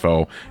that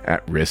info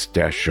at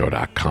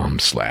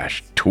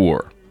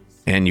risk-show.com/tour.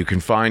 And you can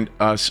find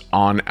us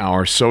on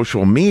our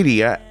social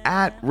media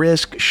at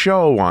Risk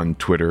Show on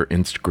Twitter,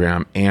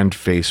 Instagram, and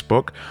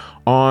Facebook.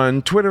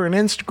 On Twitter and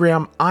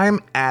Instagram,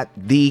 I'm at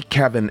the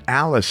Kevin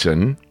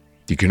Allison.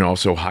 You can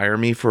also hire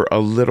me for a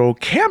little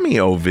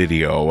cameo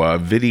video, a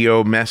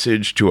video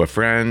message to a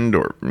friend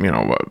or,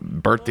 a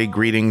birthday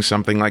greeting,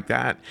 something like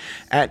that,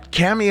 at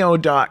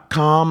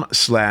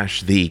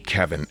cameo.com/the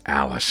Kevin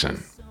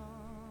Allison.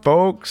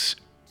 Folks,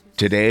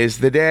 today's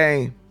the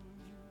day.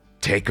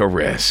 Take a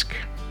risk.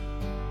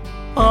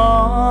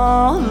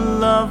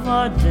 All of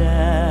our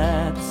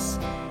debts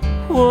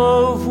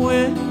wove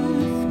with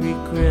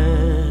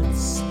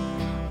regrets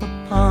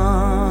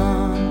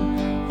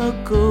upon a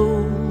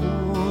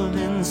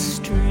golden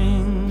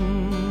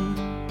string,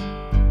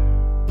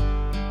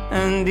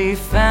 and he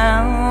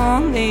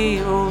found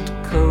the old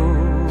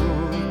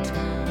coat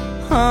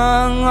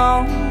hung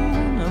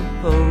on a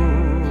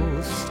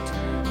post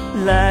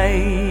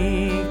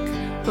like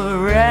a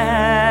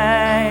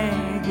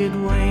ragged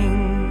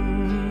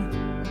wing,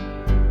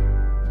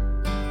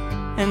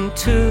 and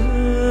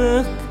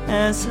took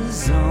as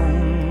his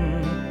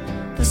own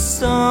the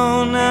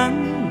sewn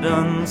and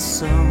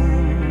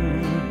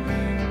unsewn,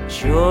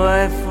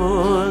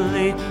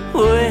 joyfully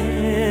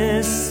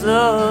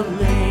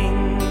whistling.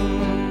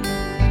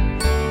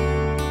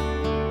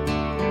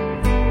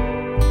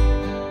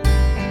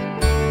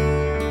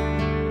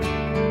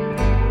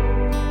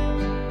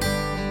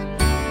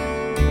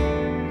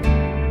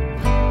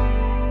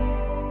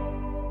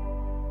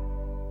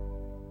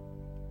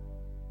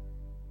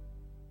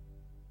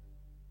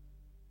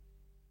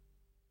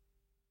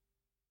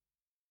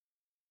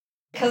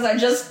 Because I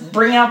just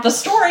bring out the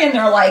story and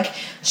they're like,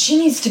 she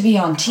needs to be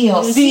on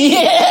TLC.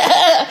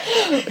 Yeah.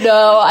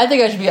 No, I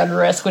think I should be on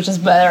Risk, which is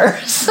better.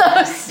 So,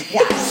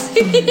 yes.